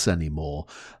exists anymore.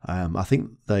 I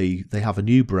think they have a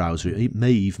new browser. It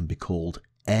may even be called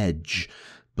Edge.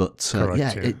 But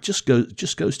Correct, it just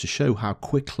goes to show how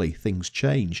quickly things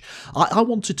change. I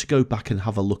wanted to go back and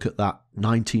have a look at that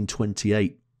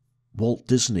 1928 Walt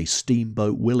Disney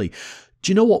Steamboat Willie.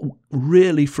 Do you know what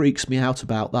really freaks me out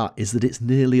about that is that it's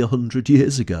nearly 100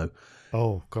 years ago.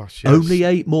 Oh, gosh, yes. Only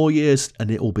 8 more years and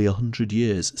it will be 100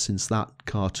 years since that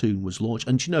cartoon was launched.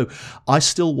 And, I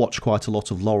still watch quite a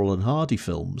lot of Laurel and Hardy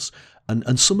films,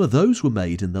 and some of those were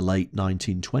made in the late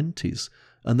 1920s.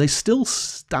 And they still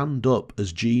stand up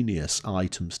as genius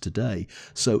items today.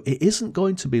 So it isn't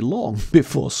going to be long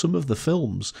before some of the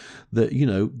films that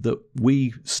that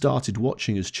we started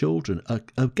watching as children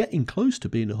are getting close to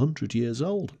being 100 years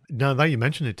old. Now that you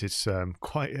mention it, it's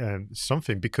quite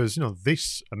something, because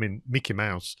this, Mickey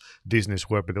Mouse, Disney's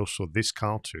work, but also this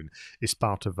cartoon is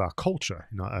part of our culture,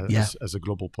 as a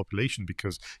global population,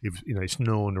 because it's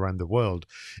known around the world.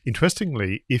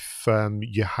 Interestingly, if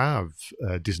you have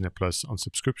Disney Plus on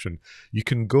subscription, you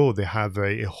can go, they have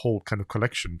a whole kind of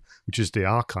collection, which is the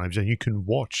archives, and you can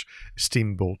watch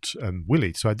Steamboat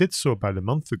Willie. So I did so about a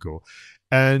month ago,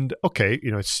 and okay,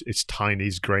 it's tiny,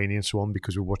 it's grainy and so on,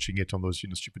 because we're watching it on those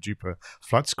super duper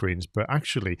flat screens, but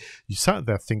actually you sat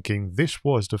there thinking this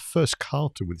was the first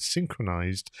cartoon with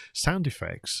synchronized sound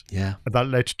effects. Yeah, and that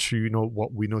led to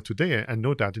what we know today, and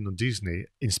no doubt Disney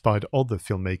inspired other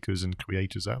filmmakers and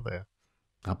creators out there.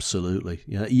 Absolutely.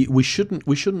 Yeah, we shouldn't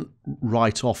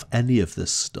write off any of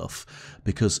this stuff,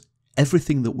 because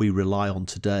everything that we rely on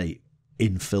today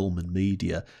in film and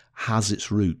media has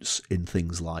its roots in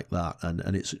things like that,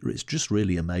 and it's just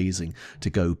really amazing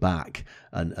to go back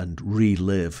and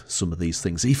relive some of these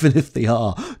things, even if they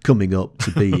are coming up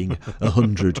to being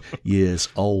 100 years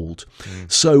old.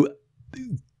 So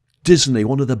Disney,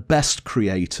 one of the best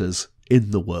creators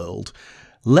in the world.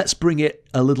 Let's bring it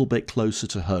a little bit closer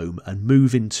to home and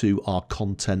move into our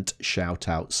content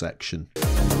shout-out section.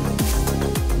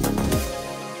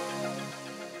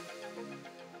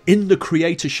 In the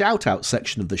creator shout-out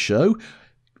section of the show,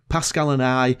 Pascal and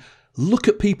I look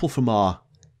at people from our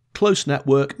close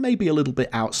network, maybe a little bit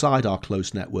outside our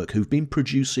close network, who've been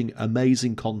producing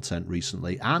amazing content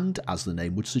recently, and as the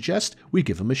name would suggest, we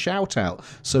give them a shout out.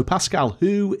 So Pascal,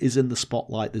 who is in the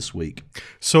spotlight this week?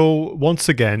 So once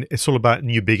again, it's all about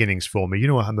new beginnings for me.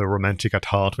 I'm a romantic at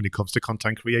heart when it comes to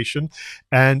content creation,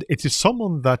 and it is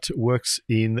someone that works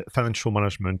in financial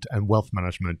management and wealth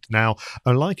management. Now,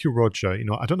 unlike you, Roger,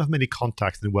 I don't have many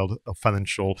contacts in the world of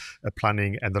financial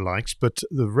planning and the likes, but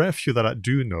the rare few that I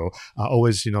do know, I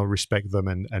always, respect them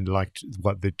and like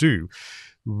what they do.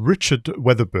 Richard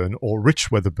Weatherburn, or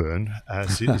Rich Weatherburn,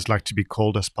 as he is like to be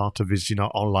called as part of his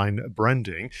online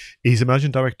branding, is a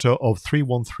managing director of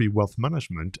 313 Wealth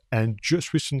Management and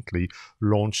just recently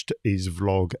launched his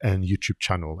vlog and YouTube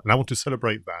channel. And I want to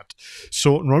celebrate that.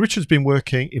 So now Richard's been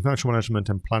working in financial management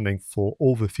and planning for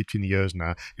over 15 years now,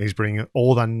 and he's bringing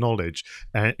all that knowledge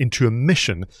into a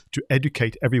mission to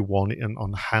educate everyone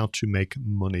on how to make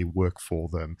money work for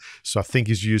them. So I think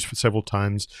he's used for several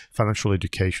times financial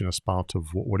education as part of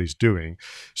what he's doing.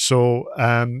 So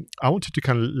I wanted to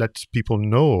kind of let people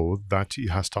know that he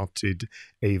has started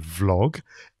a vlog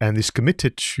and is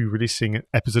committed to releasing an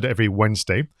episode every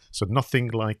Wednesday. So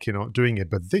nothing like, doing it,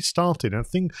 but this started, and I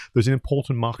think there's an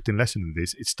important marketing lesson in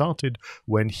this. It started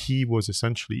when he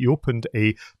opened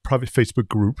a private Facebook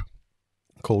group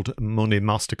called Money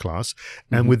Masterclass,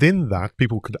 and within that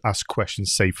people could ask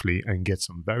questions safely and get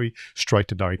some very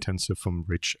straight and direct answer from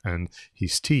Rich and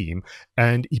his team.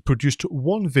 And he produced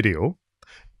one video,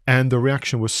 and the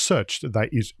reaction was such that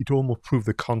it almost proved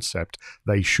the concept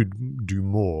that he should do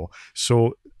more.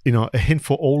 So a hint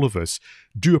for all of us: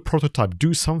 do a prototype,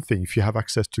 do something. If you have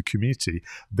access to community,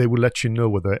 they will let you know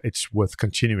whether it's worth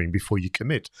continuing before you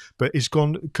commit. But it's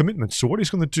gone commitment. So what he's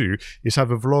going to do is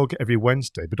have a vlog every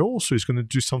Wednesday, but also he's going to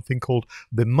do something called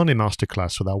the Money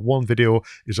Masterclass. So that one video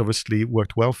is obviously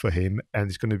worked well for him, and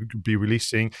he's going to be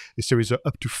releasing a series of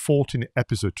up to 14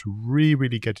 episodes to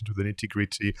really get into the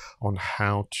nitty-gritty on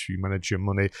how to manage your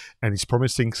money. And he's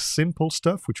promising simple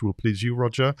stuff, which will please you,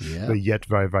 Roger, but yet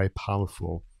very, very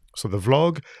powerful. So the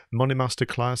vlog, Money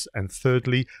Masterclass, and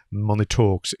thirdly, Money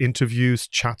Talks, interviews,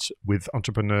 chats with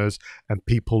entrepreneurs and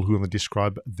people who want to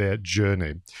describe their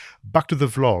journey. Back to the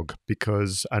vlog,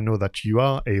 because I know that you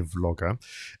are a vlogger.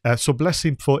 So bless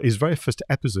him for his very first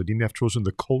episode. He may have chosen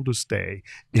the coldest day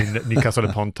in Newcastle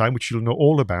upon Tyne, which you'll know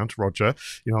all about, Roger,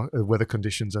 weather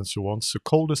conditions and so on. So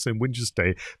coldest and windiest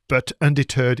day, but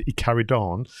undeterred, he carried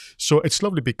on. So it's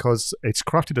lovely because it's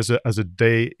crafted as a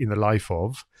day in the life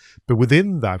of, but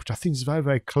within that, which I think is very,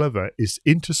 very clever, is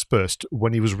interspersed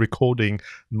when he was recording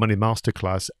Money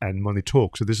Masterclass and Money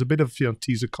Talk. So there's a bit of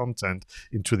teaser content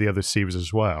into the other series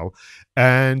as well.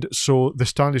 And so the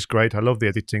style is great. I love the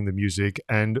editing, the music,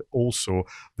 and also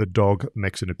the dog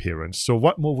makes an appearance. So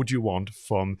what more would you want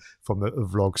from the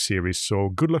vlog series? So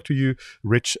good luck to you,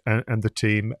 Rich, and the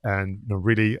team. And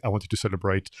really, I wanted to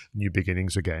celebrate new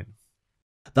beginnings again.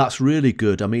 That's really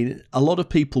good. I mean, a lot of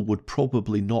people would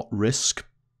probably not risk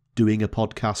doing a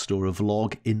podcast or a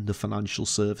vlog in the financial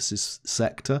services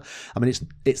sector. I mean,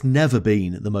 it's never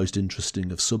been the most interesting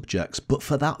of subjects, but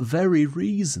for that very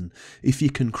reason, if you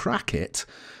can crack it,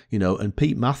 and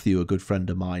Pete Matthew, a good friend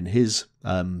of mine, his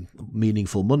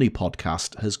Meaningful Money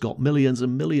podcast has got millions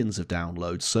and millions of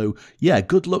downloads. So yeah,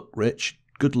 good luck, Rich.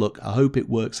 Good luck. I hope it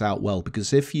works out well,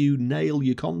 because if you nail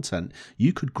your content,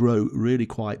 you could grow really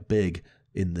quite big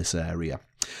in this area.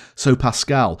 So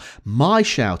Pascal, my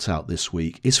shout out this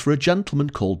week is for a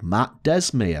gentleman called Matt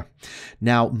Desmere.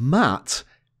 Now, Matt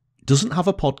doesn't have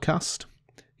a podcast.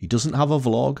 He doesn't have a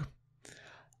vlog.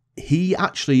 He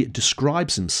actually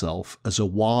describes himself as a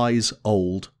wise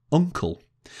old uncle.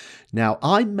 Now,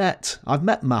 I've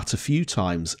met Matt a few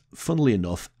times, funnily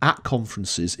enough, at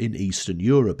conferences in Eastern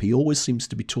Europe. He always seems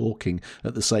to be talking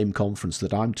at the same conference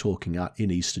that I'm talking at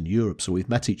in Eastern Europe. So we've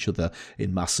met each other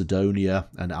in Macedonia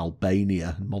and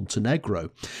Albania and Montenegro.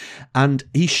 And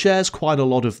he shares quite a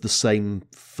lot of the same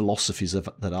philosophies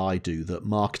that I do, that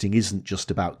marketing isn't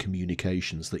just about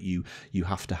communications, that you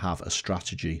have to have a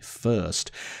strategy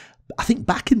first. I think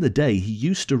back in the day, he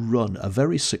used to run a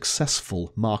very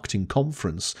successful marketing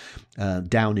conference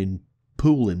down in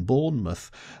Poole in Bournemouth,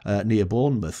 near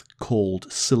Bournemouth, called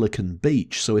Silicon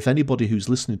Beach. So if anybody who's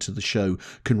listening to the show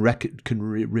can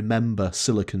remember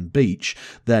Silicon Beach,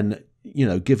 then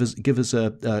give us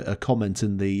a comment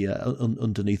in the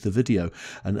underneath the video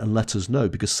and let us know,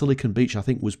 because Silicon Beach, I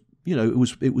think, was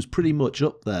it was pretty much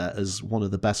up there as one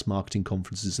of the best marketing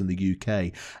conferences in the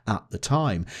UK at the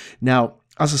time. Now,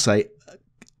 as I say,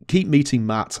 keep meeting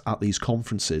Matt at these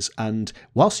conferences, and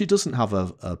whilst he doesn't have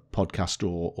a podcast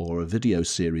or a video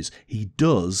series, he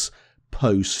does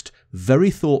post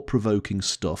very thought-provoking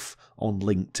stuff on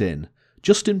LinkedIn,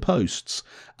 just in posts.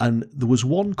 And there was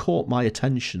one caught my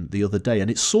attention the other day,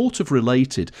 and it's sort of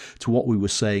related to what we were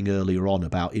saying earlier on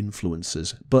about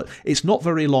influencers, but it's not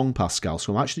very long, Pascal,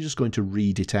 so I'm actually just going to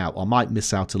read it out. I might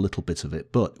miss out a little bit of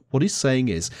it, but what he's saying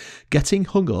is, getting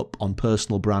hung up on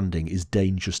personal branding is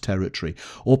dangerous territory,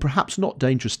 or perhaps not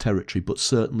dangerous territory, but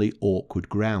certainly awkward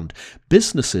ground.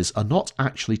 Businesses are not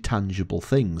actually tangible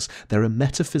things. They're a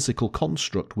metaphysical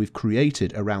construct we've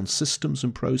created around systems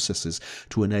and processes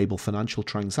to enable financial financial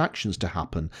transactions to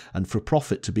happen and for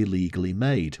profit to be legally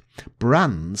made.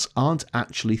 Brands aren't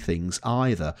actually things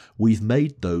either. We've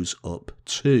made those up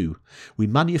too. We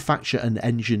manufacture and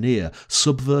engineer,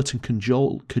 subvert and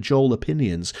cajole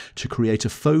opinions to create a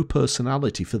faux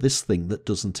personality for this thing that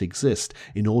doesn't exist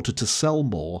in order to sell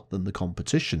more than the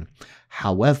competition.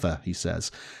 However, he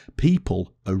says,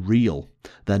 people are real.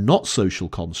 They're not social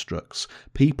constructs.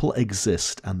 People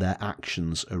exist and their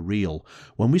actions are real.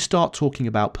 When we start talking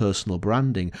about personal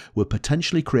branding, we're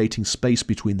potentially creating space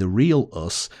between the real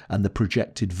us and the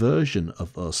projected version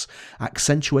of us,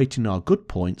 accentuating our good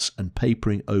points and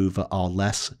papering over our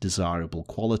less desirable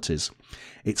qualities.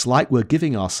 It's like we're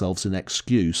giving ourselves an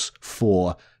excuse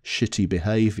for shitty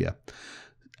behaviour.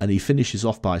 And he finishes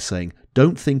off by saying,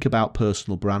 don't think about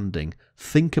personal branding.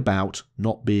 Think about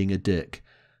not being a dick.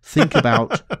 Think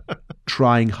about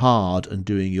trying hard and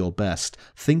doing your best.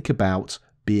 Think about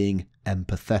being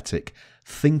empathetic.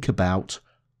 Think about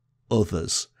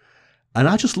others. And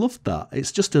I just loved that.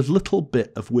 It's just a little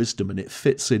bit of wisdom and it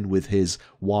fits in with his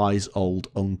wise old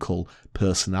uncle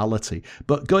personality.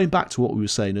 But going back to what we were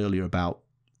saying earlier about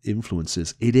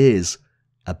influences, it's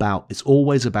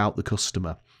always about the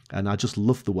customer. And I just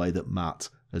love the way that Matt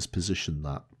has positioned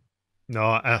that.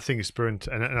 No, I think it's brilliant.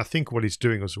 And I think what he's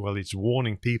doing as well, he's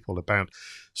warning people about...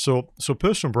 So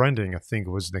personal branding, I think,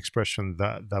 was an expression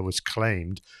that was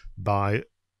claimed by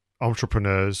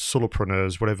entrepreneurs,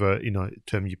 solopreneurs, whatever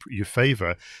term you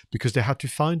favor, because they had to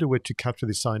find a way to capture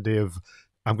this idea of,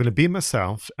 I'm going to be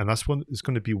myself, and that's what is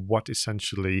going to be what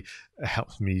essentially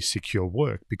helps me secure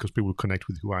work, because people connect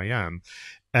with who I am.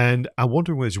 And I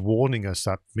wonder whether it's warning us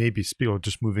that maybe people are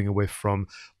just moving away from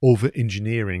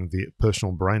over-engineering the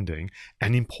personal branding.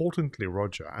 And importantly,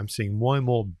 Roger, I'm seeing more and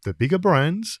more the bigger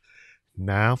brands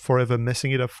now forever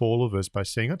messing it up for all of us by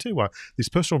saying, I tell you what, this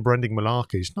personal branding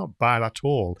malarkey is not bad at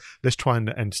all. Let's try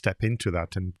and step into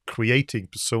that and creating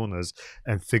personas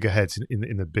and figureheads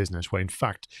in the business where, in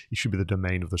fact, it should be the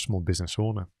domain of the small business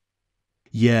owner.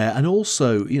 Yeah, and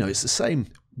also, it's the same.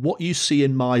 What you see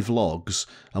in my vlogs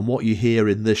and what you hear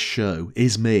in this show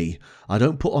is me. I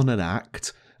don't put on an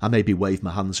act. I maybe wave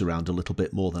my hands around a little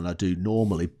bit more than I do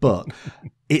normally, but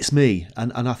it's me.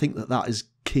 And I think that is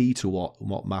key to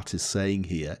what Matt is saying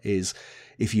here, is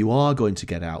if you are going to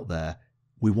get out there,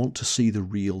 we want to see the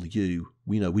real you.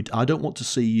 I don't want to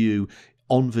see you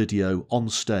on video, on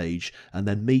stage, and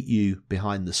then meet you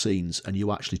behind the scenes and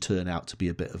you actually turn out to be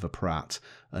a bit of a prat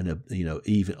and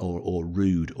even or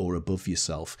rude or above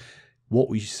yourself. What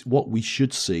we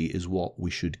should see is what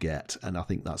we should get, and I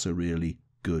think that's a really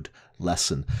good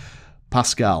lesson.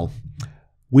 Pascal,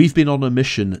 we've been on a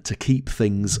mission to keep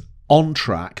things on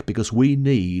track because we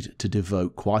need to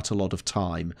devote quite a lot of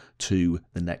time to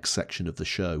the next section of the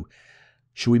show.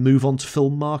 Shall we move on to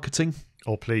film marketing?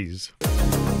 Oh, please.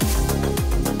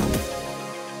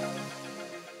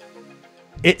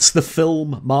 It's the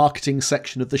film marketing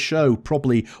section of the show,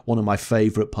 probably one of my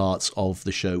favourite parts of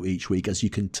the show each week, as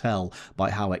you can tell by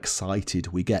how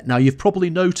excited we get. Now, you've probably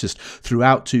noticed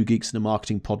throughout Two Geeks and a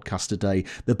Marketing podcast today,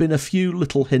 there have been a few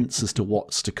little hints as to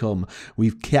what's to come.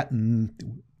 We've kept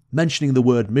mentioning the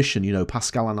word mission.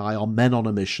 Pascal and I are men on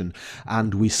a mission,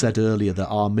 and we said earlier that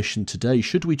our mission today,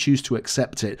 should we choose to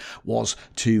accept it, was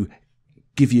to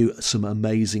give you some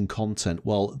amazing content.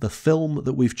 Well, the film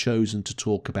that we've chosen to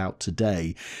talk about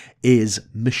today is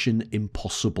Mission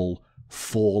Impossible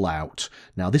Fallout.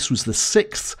 Now, this was the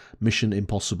 6th Mission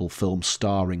Impossible film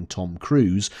starring Tom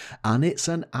Cruise, and it's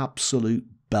an absolute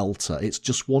belter. It's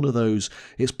just one of those,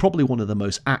 it's probably one of the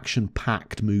most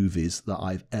action-packed movies that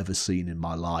I've ever seen in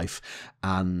my life.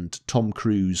 And Tom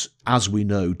Cruise, as we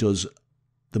know, does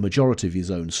the majority of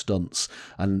his own stunts,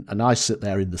 and I sit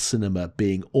there in the cinema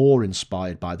being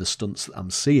awe-inspired by the stunts that I'm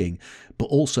seeing, but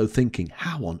also thinking,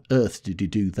 how on earth did he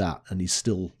do that? And he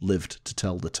still lived to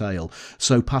tell the tale.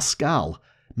 So Pascal,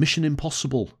 Mission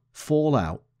Impossible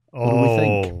Fallout, what do we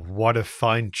think? What a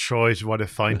fine choice. What a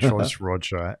fine choice,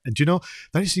 Roger. And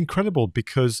that is incredible,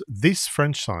 because this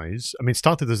franchise,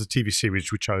 started as a TV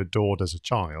series, which I adored as a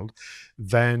child.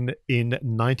 Then in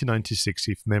 1996,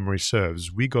 if memory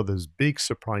serves, we got this big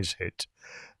surprise hit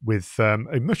with a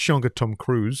much younger Tom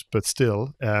Cruise, but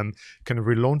still kind of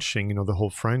relaunching, the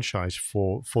whole franchise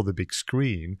for the big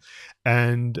screen.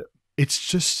 And it's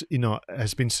just,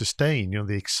 has been sustained,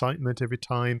 the excitement every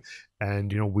time.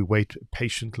 And, we wait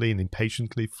patiently and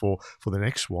impatiently for the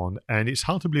next one. And it's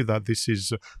hard to believe that this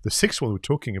is the 6th one we're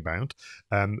talking about.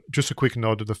 Just a quick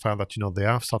note to the fact that, they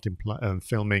are starting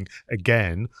filming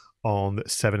again on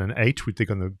 7 and 8, which they're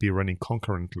going to be running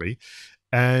concurrently.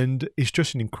 And it's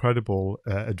just an incredible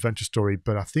adventure story.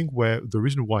 But I think the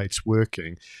reason why it's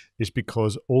working is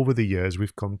because over the years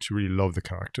we've come to really love the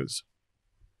characters.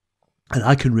 And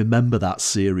I can remember that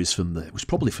series it was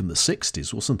probably from the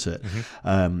 60s, wasn't it?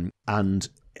 And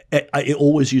it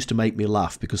always used to make me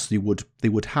laugh because they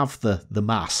would have the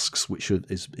masks, which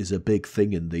is a big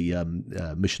thing in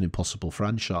the Mission Impossible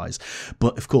franchise.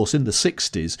 But of course, in the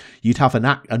 60s, you'd have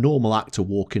a normal actor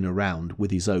walking around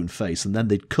with his own face, and then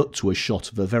they'd cut to a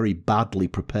shot of a very badly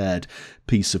prepared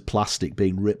piece of plastic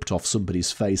being ripped off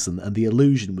somebody's face, and the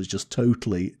illusion was just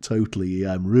totally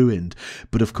ruined.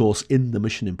 But of course, in the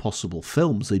Mission Impossible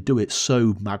films, they do it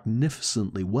so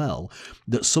magnificently well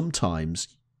that sometimes,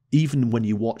 even when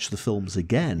you watch the films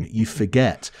again, you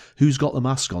forget who's got the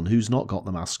mask on, who's not got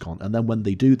the mask on. And then when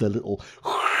they do the little,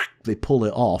 they pull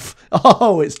it off.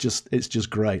 Oh, it's just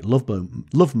great.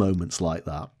 Love moments like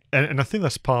that. And I think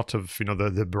that's part of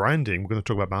the branding. We're going to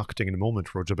talk about marketing in a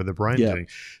moment, Roger, but the branding,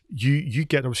 you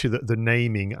get obviously the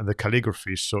naming and the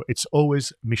calligraphy. So it's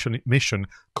always mission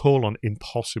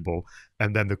impossible,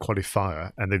 and then the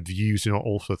qualifier, and they've used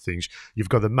also things. You've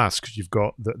got the masks, you've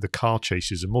got the car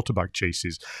chases and motorbike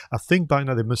chases. I think by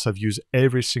now they must have used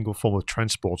every single form of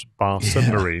transport, bar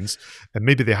submarines, and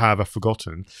maybe they have, I've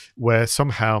forgotten, where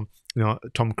somehow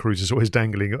Tom Cruise is always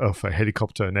dangling off a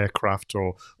helicopter, an aircraft,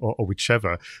 or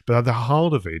whichever. But at the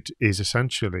heart of it is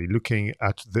essentially looking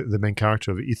at the main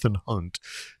character of Ethan Hunt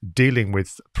dealing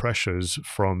with pressures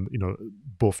from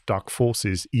both dark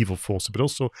forces, evil forces, but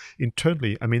also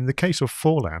internally. I mean, in the case of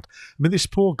Fallout, this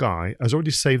poor guy has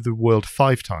already saved the world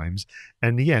 5 times,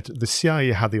 and yet the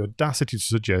CIA had the audacity to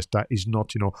suggest that he's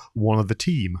not one of the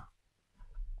team.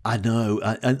 I know,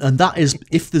 and that is,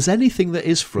 if there's anything that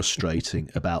is frustrating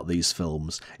about these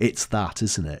films, it's that,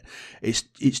 isn't it? It's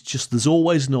just, there's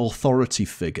always an authority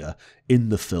figure in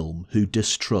the film who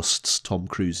distrusts Tom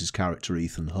Cruise's character,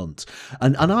 Ethan Hunt.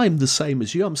 And I'm the same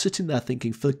as you. I'm sitting there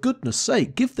thinking, for goodness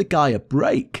sake, give the guy a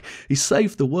break. He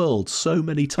saved the world so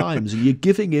many times, and you're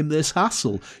giving him this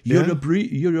hassle. You're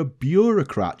a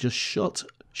bureaucrat. Just shut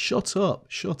up.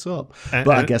 But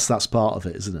I guess that's part of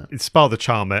it, isn't it? It's part of the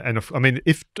charm. And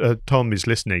if Tom is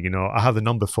listening, I have the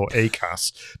number for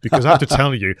ACAS, because I have to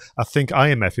tell you, I think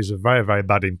IMF is a very, very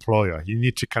bad employer. You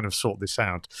need to kind of sort this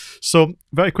out. So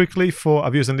very quickly for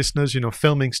our viewers and listeners,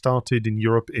 filming started in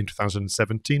Europe in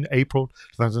 2017, April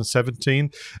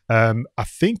 2017. I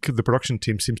think the production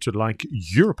team seems to like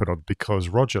Europe a lot because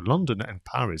Roger, London and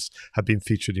Paris have been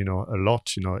featured, a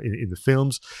lot, in the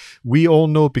films. We all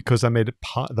know, because I made a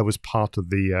that was part of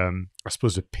the, I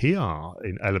suppose, the PR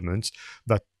in elements,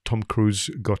 that Tom Cruise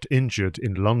got injured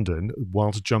in London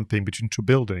whilst jumping between 2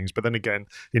 buildings. But then again,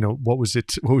 what was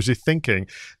it thinking?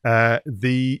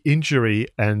 The injury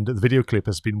and the video clip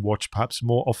has been watched perhaps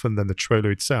more often than the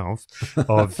trailer itself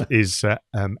of his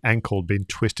ankle being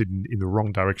twisted in the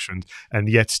wrong direction, and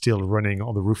yet still running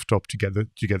on the rooftop to get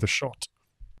the shot.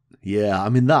 Yeah,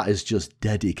 that is just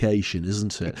dedication,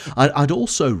 isn't it? I'd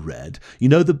also read,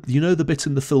 the bit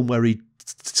in the film where he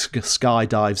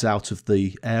skydives out of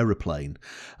the aeroplane,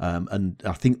 and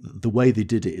I think the way they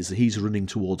did it is that he's running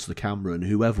towards the camera, and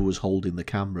whoever was holding the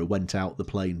camera went out the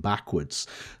plane backwards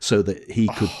so that he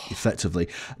could effectively.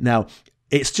 Now,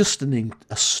 it's just an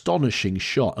astonishing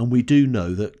shot, and we do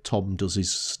know that Tom does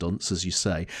his stunts, as you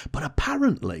say, but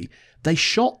apparently they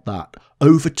shot that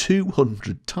over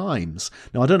 200 times.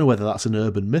 Now, I don't know whether that's an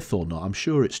urban myth or not. I'm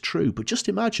sure it's true, but just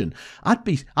imagine, I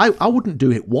wouldn't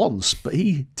do it once, but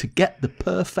to get the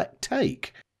perfect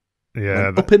take,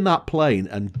 up in that plane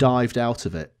and dived out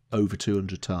of it over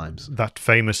 200 times. That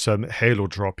famous halo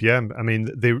drop, yeah.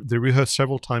 They rehearsed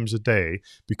several times a day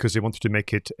because they wanted to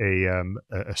make it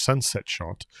a sunset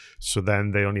shot. So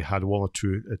then they only had 1 or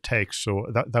 2 takes. So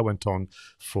that went on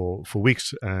for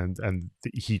weeks, and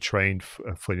he trained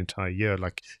for an entire year,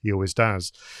 like he always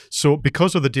does. So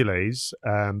because of the delays,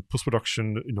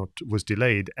 post-production was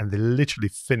delayed, and they literally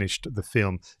finished the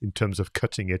film in terms of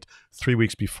cutting it 3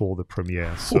 weeks before the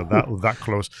premiere. So that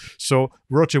close. So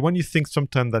Roger, when you think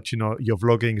sometimes that your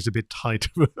vlogging is a bit tight,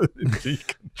 you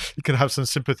can have some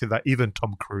sympathy that even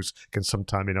Tom Cruise can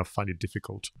sometimes find it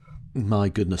difficult. My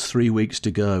goodness, 3 weeks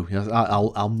to go.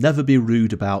 I'll never be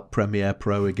rude about Premiere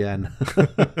Pro again.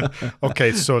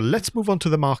 Okay, so let's move on to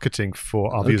the marketing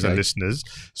for our viewers and listeners.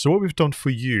 So what we've done for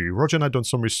you, Roger and I have done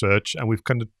some research, and we've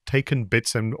kind of taken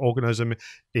bits and organized them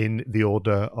in the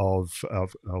order of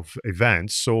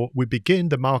events. So we begin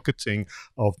the marketing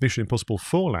of Mission Impossible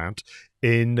Fallout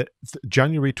in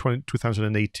January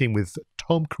 2018 with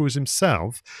Tom Cruise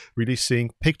himself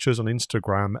releasing pictures on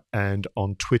Instagram and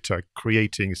on Twitter,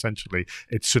 creating essentially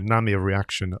a tsunami of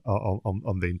reaction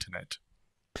on the internet.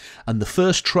 And the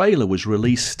first trailer was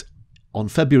released on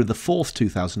February the 4th,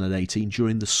 2018,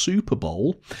 during the Super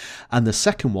Bowl, and the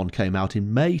second one came out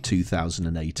in May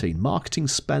 2018. Marketing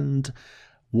spend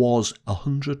was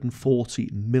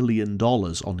 $140 million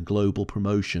on global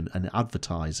promotion and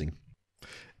advertising.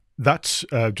 That's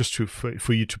just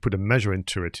for you to put a measure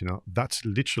into it. That's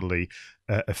literally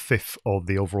a fifth of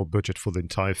the overall budget for the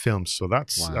entire film. So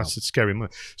that's a scary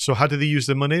money. So how did they use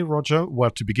the money, Roger? Well,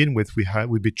 to begin with,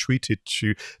 we'd be treated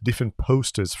to different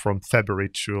posters from February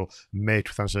to May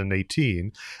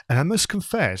 2018, and I must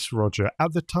confess, Roger,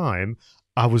 at the time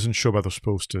I wasn't sure about those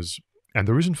posters. And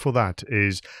the reason for that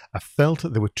is I felt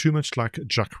that they were too much like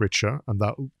Jack Reacher, and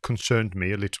that concerned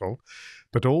me a little.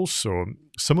 But also,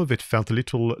 some of it felt a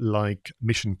little like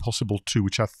Mission Impossible 2,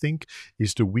 which I think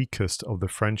is the weakest of the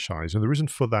franchise. And the reason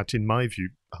for that, in my view,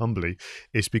 humbly,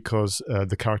 is because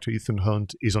the character Ethan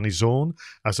Hunt is on his own,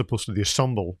 as opposed to the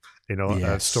ensemble,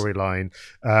 storyline.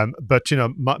 But,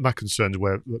 my concerns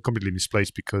were completely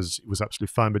misplaced because it was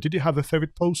absolutely fine. But did you have a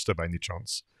favorite poster by any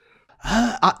chance?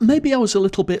 Maybe I was a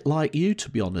little bit like you, to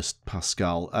be honest,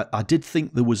 Pascal. I did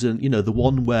think there was the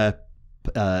one where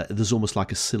there's almost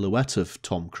like a silhouette of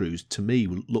Tom Cruise. To me,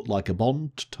 looked like a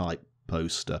Bond type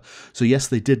poster. So yes,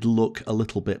 they did look a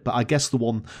little bit, but I guess the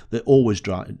one that always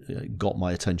got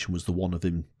my attention was the one of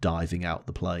him diving out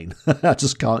the plane. I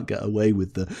just can't get away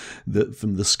with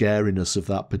from the scariness of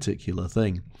that particular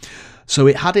thing. So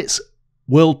it had its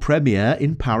world premiere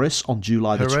in Paris on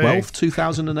July the 12th,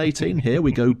 2018. Here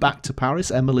we go back to Paris.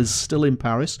 Emily's still in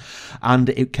Paris. And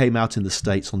it came out in the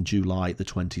States on July the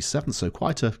 27th. So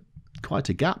quite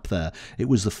a gap there. It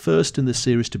was the first in the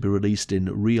series to be released in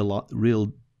Real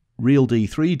D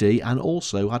 3D, and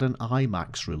also had an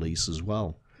IMAX release as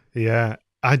well. Yeah,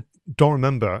 I don't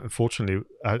remember, unfortunately.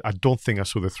 I don't think I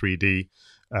saw the 3D.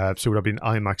 So it would have been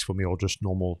IMAX for me, or just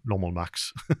normal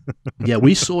Max. Yeah,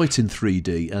 we saw it in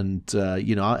 3D, and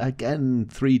again,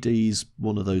 3D is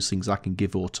one of those things I can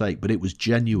give or take, but it was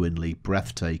genuinely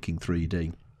breathtaking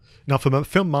 3D. Now, from a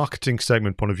film marketing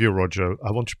segment point of view, Roger,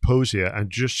 I want to pause here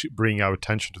and just bring our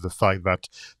attention to the fact that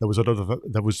there was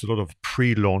a lot of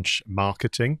pre-launch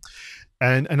marketing.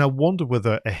 And I wonder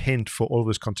whether a hint for all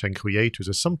those content creators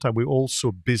is sometimes we're all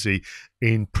so busy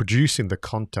in producing the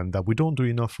content that we don't do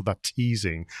enough of that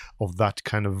teasing, of that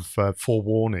kind of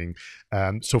forewarning.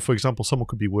 So, for example, someone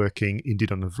could be working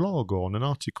indeed on a vlog or on an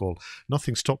article.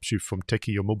 Nothing stops you from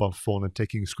taking your mobile phone and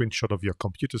taking a screenshot of your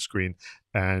computer screen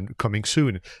and coming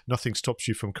soon. Nothing stops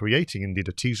you from creating indeed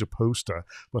a teaser poster,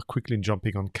 but quickly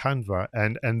jumping on Canva.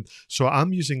 And so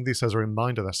I'm using this as a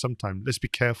reminder that sometimes, let's be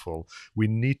careful. We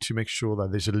need to make sure that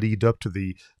there's a lead up to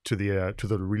the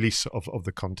release of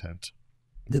the content.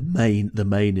 The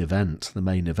main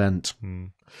event.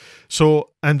 So,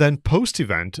 and then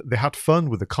post-event, they had fun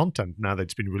with the content now that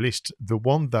it's been released. The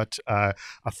one that I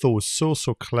thought was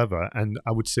so clever, and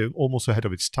I would say almost ahead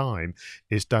of its time,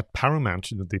 is that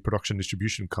Paramount, the production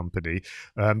distribution company,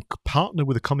 partnered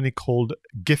with a company called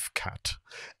GIFcat.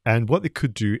 And what they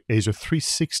could do is a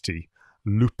 360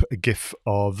 loop a gif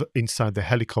of inside the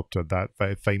helicopter, that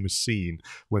very famous scene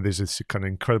where there's this kind of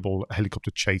incredible helicopter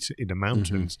chase in the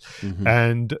mountains. Mm-hmm.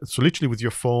 And so literally with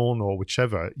your phone or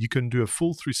whichever, you can do a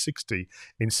full 360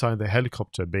 inside the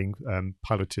helicopter being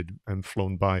piloted and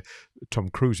flown by Tom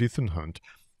Cruise, Ethan Hunt.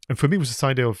 And for me, it was this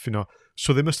idea of,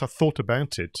 so they must have thought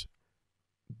about it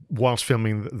whilst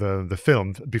filming the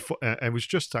film before. It was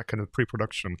just that kind of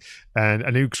pre-production, and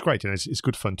it looks great, and it's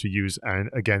good fun to use, and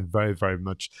again, very, very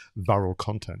much viral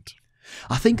content.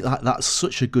 I think that's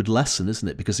such a good lesson, isn't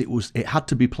it? Because it had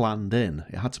to be planned in.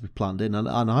 It had to be planned in, and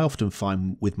I often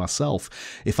find with myself,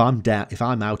 if I'm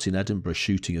out in Edinburgh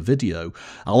shooting a video,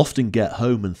 I'll often get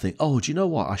home and think, oh, do you know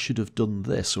what? I should have done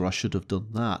this, or I should have done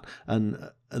that, and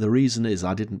the reason is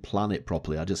I didn't plan it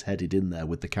properly. I just headed in there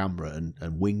with the camera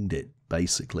and winged it,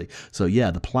 basically. So yeah,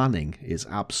 the planning is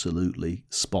absolutely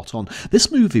spot on.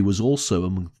 This movie was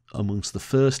also amongst the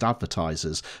first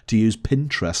advertisers to use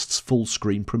Pinterest's full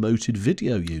screen promoted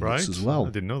video units as well.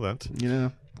 I didn't know that.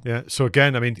 Yeah. So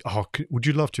again, I mean, would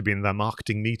you love to be in that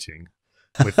marketing meeting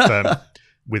with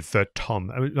with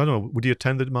Tom? I don't know, would you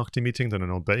attend the marketing meeting? I don't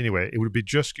know, but anyway, it would be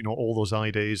just all those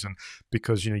ideas, and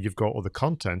because you've got all the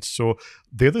content. So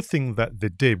the other thing that they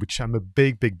did, which I'm a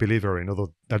big believer in,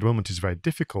 although at the moment is very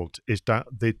difficult, is that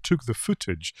they took the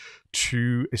footage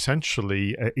to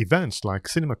essentially events like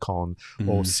CinemaCon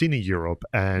or Cine Europe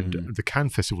and the Cannes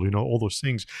Festival, all those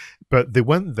things. But they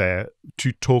went there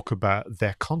to talk about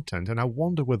their content. And I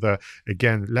wonder whether,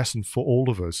 again, lesson for all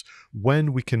of us,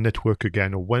 when we can network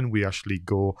again, or when we actually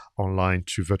go online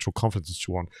to virtual conferences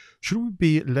and so on, should we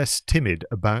be less timid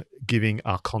about giving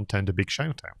our content a big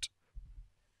shout out?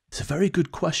 It's a very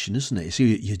good question, isn't it? So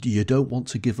you don't want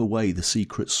to give away the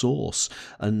secret source,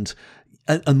 and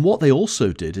what they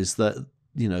also did is that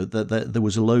that there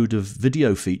was a load of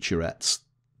video featurettes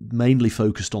mainly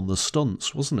focused on the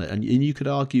stunts, wasn't it? And you could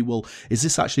argue, well, is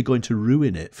this actually going to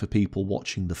ruin it for people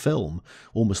watching the film?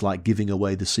 Almost like giving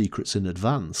away the secrets in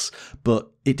advance. But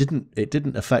it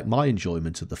didn't affect my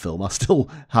enjoyment of the film. I still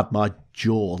had my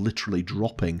jaw literally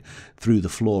dropping through the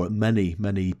floor at many,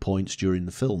 many points during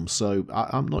the film. So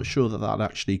I'm not sure that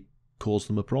actually caused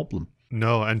them a problem.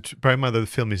 No, and bear in mind that the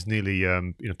film is nearly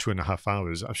 2.5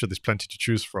 hours. I'm sure there's plenty to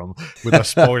choose from without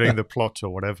spoiling the plot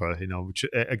or whatever. Which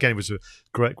again was a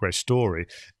great story.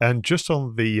 And just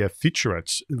on the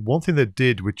featurettes, one thing they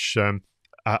did, which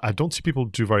I don't see people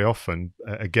do very often,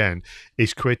 again,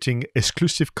 is creating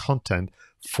exclusive content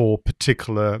for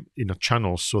particular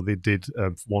channels. So they did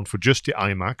one for just the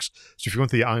IMAX. So if you want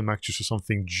the IMAX, just for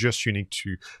something just unique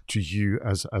to you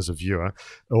as a viewer.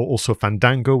 Also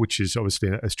Fandango, which is obviously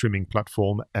a streaming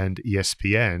platform, and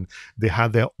ESPN, they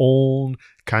had their own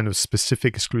kind of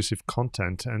specific exclusive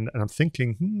content. And I'm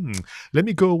thinking, let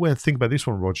me go away and think about this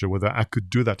one, Roger, whether I could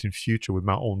do that in future with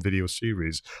my own video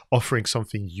series, offering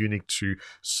something unique to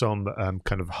some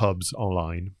kind of hubs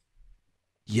online.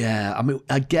 Yeah, I mean,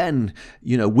 again,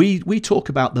 we talk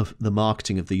about the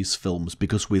marketing of these films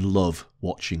because we love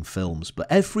watching films. But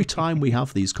every time we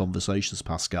have these conversations,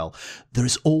 Pascal, there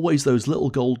is always those little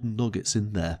golden nuggets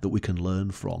in there that we can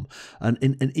learn from.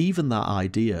 And even that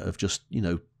idea of just,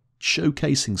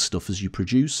 showcasing stuff as you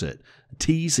produce it,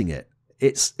 teasing it,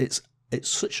 it's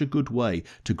such a good way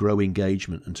to grow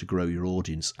engagement and to grow your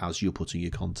audience as you're putting your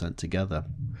content together.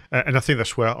 And I think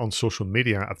that's where on social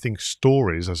media, I think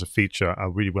stories as a feature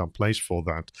are really well placed for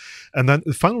that. And then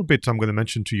the final bit I'm going to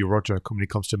mention to you, Roger, when it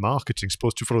comes to marketing,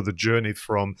 supposed to follow the journey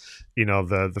from,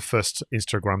 the first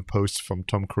Instagram post from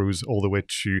Tom Cruise all the way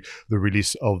to the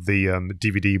release of the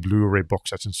DVD, Blu-ray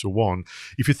box set and so on.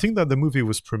 If you think that the movie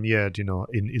was premiered,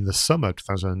 in the summer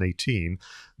 2018,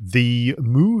 the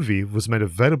movie was made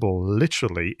available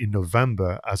literally in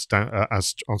November as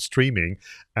on streaming,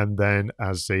 and then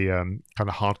as a kind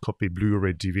of hard copy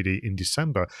Blu-ray DVD in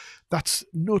December. That's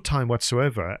no time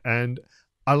whatsoever, and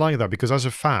I like that because as a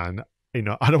fan, I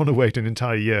don't want to wait an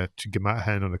entire year to get my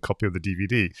hand on a copy of the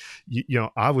DVD.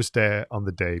 I was there on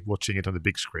the day watching it on the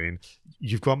big screen.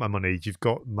 You've got my money. You've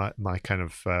got my kind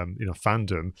of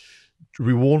fandom.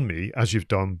 Reward me as you've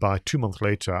done by 2 months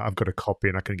later. I've got a copy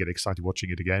and I can get excited watching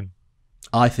it again.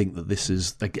 I think that this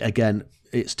is, again,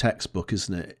 it's textbook,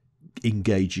 isn't it?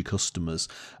 Engage your customers.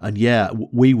 And yeah,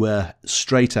 we were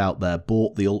straight out there,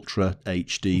 bought the Ultra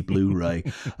HD Blu-ray,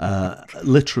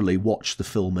 literally watched the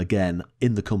film again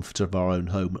in the comfort of our own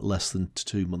home less than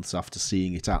 2 months after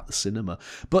seeing it at the cinema.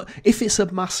 But if it's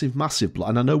a massive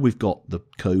and I know we've got the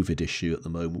COVID issue at the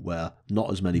moment where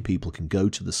not as many people can go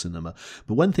to the cinema,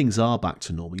 but when things are back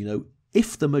to normal,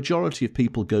 if the majority of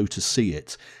people go to see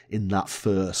it in that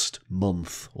first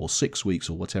month or 6 weeks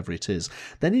or whatever it is,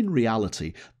 then in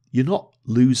reality, you're not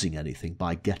losing anything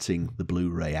by getting the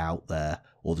Blu-ray out there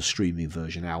or the streaming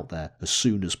version out there as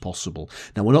soon as possible.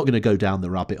 Now, we're not going to go down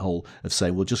the rabbit hole of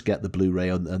saying we'll just get the Blu-ray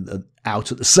and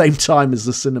out at the same time as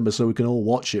the cinema so we can all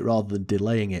watch it rather than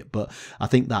delaying it. But I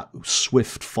think that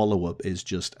swift follow-up is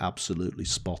just absolutely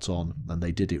spot on, and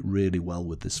they did it really well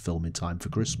with this film in time for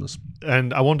Christmas.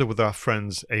 And I wonder with our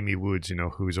friends Amy Woods,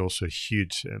 who is also a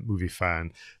huge movie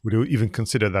fan, would you even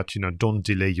consider that, don't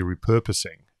delay your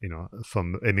repurposing?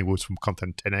 From Amy Woods from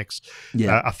Content 10X.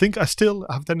 Yeah. I think I still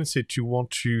have a tendency to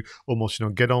want to almost,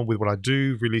 get on with what I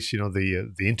do, release,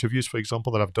 the interviews, for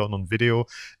example, that I've done on video.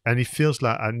 And it feels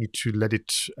like I need to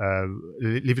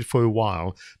leave it for a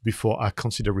while before I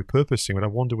consider repurposing. But I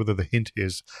wonder whether the hint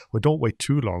is, well, don't wait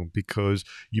too long because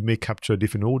you may capture a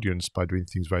different audience by doing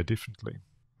things very differently.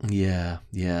 Yeah.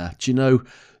 Do you know,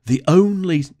 the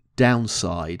only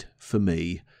downside for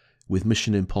me with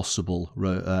Mission Impossible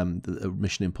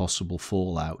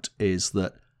Fallout is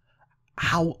that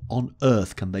how on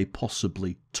earth can they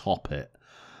possibly top it?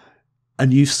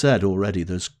 And you said already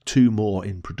there's 2 more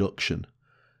in production,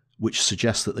 which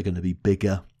suggests that they're going to be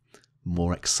bigger,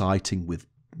 more exciting, with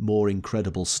more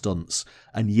incredible stunts.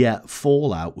 And yet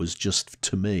Fallout was just,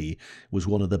 to me, was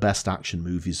one of the best action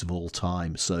movies of all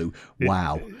time. So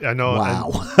wow. I know.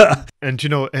 Wow. And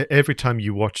every time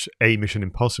you watch a Mission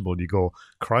Impossible, you go,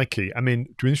 crikey. I mean,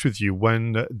 to be honest with you,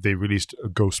 when they released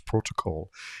Ghost Protocol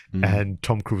and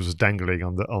Tom Cruise was dangling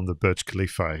on the Burj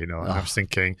Khalifa, and I was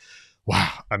thinking,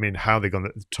 wow, I mean, how are they going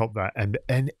to top that?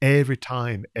 And every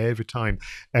time.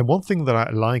 And one thing that I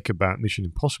like about Mission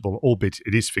Impossible, albeit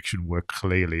it is fiction work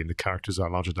clearly and the characters are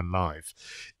larger than life,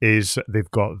 is they've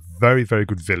got very, very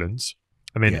good villains.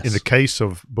 I mean, Yes. in the case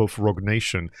of both Rogue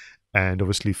Nation and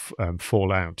obviously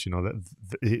Fallout,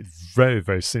 it's very,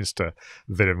 very sinister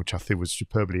villain, which I think was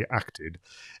superbly acted.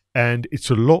 And it's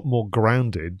a lot more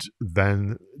grounded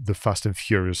than the Fast and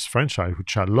Furious franchise,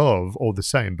 which I love all the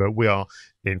same, but we are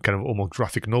in kind of almost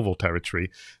graphic novel territory,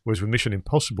 whereas with Mission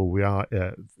Impossible, we are,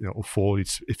 for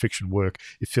its fiction work,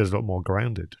 it feels a lot more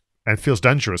grounded and feels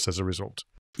dangerous as a result.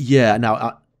 Yeah.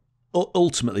 Now,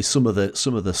 ultimately, some of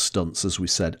the stunts, as we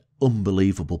said,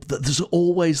 unbelievable. But there's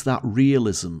always that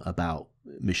realism about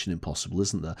Mission Impossible,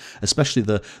 isn't there? Especially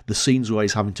the scenes where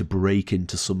he's having to break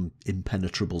into some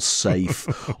impenetrable safe,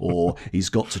 or he's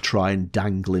got to try and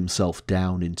dangle himself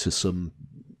down into some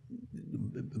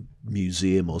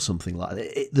museum or something like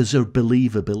that. There's a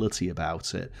believability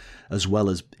about it, as well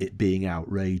as it being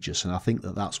outrageous, and I think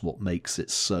that's what makes it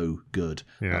so good.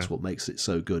 Yeah. That's what makes it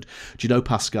so good. Do you know,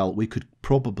 Pascal, we could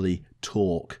probably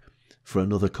talk for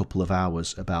another couple of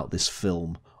hours about this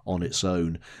film on its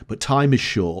own, but time is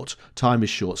short,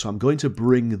 so I'm going to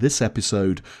bring this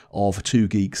episode of Two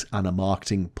Geeks and a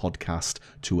Marketing Podcast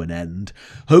to an end.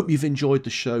 Hope you've enjoyed the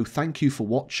show. Thank you for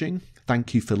watching.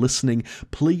 Thank you for listening.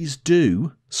 Please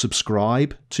do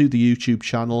subscribe to the YouTube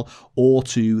channel or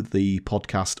to the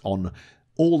podcast on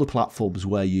all the platforms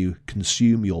where you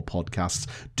consume your podcasts.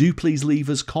 Do please leave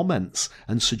us comments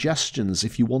and suggestions.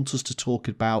 If you want us to talk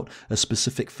about a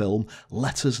specific film,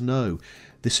 let us know.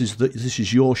 This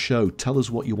is your show. Tell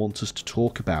us what you want us to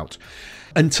talk about.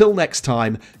 Until next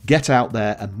time, get out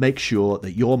there and make sure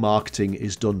that your marketing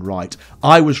is done right.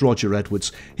 I was Roger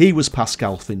Edwards. He was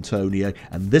Pascal Fintoni,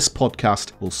 and this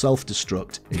podcast will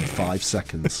self-destruct in 5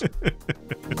 seconds.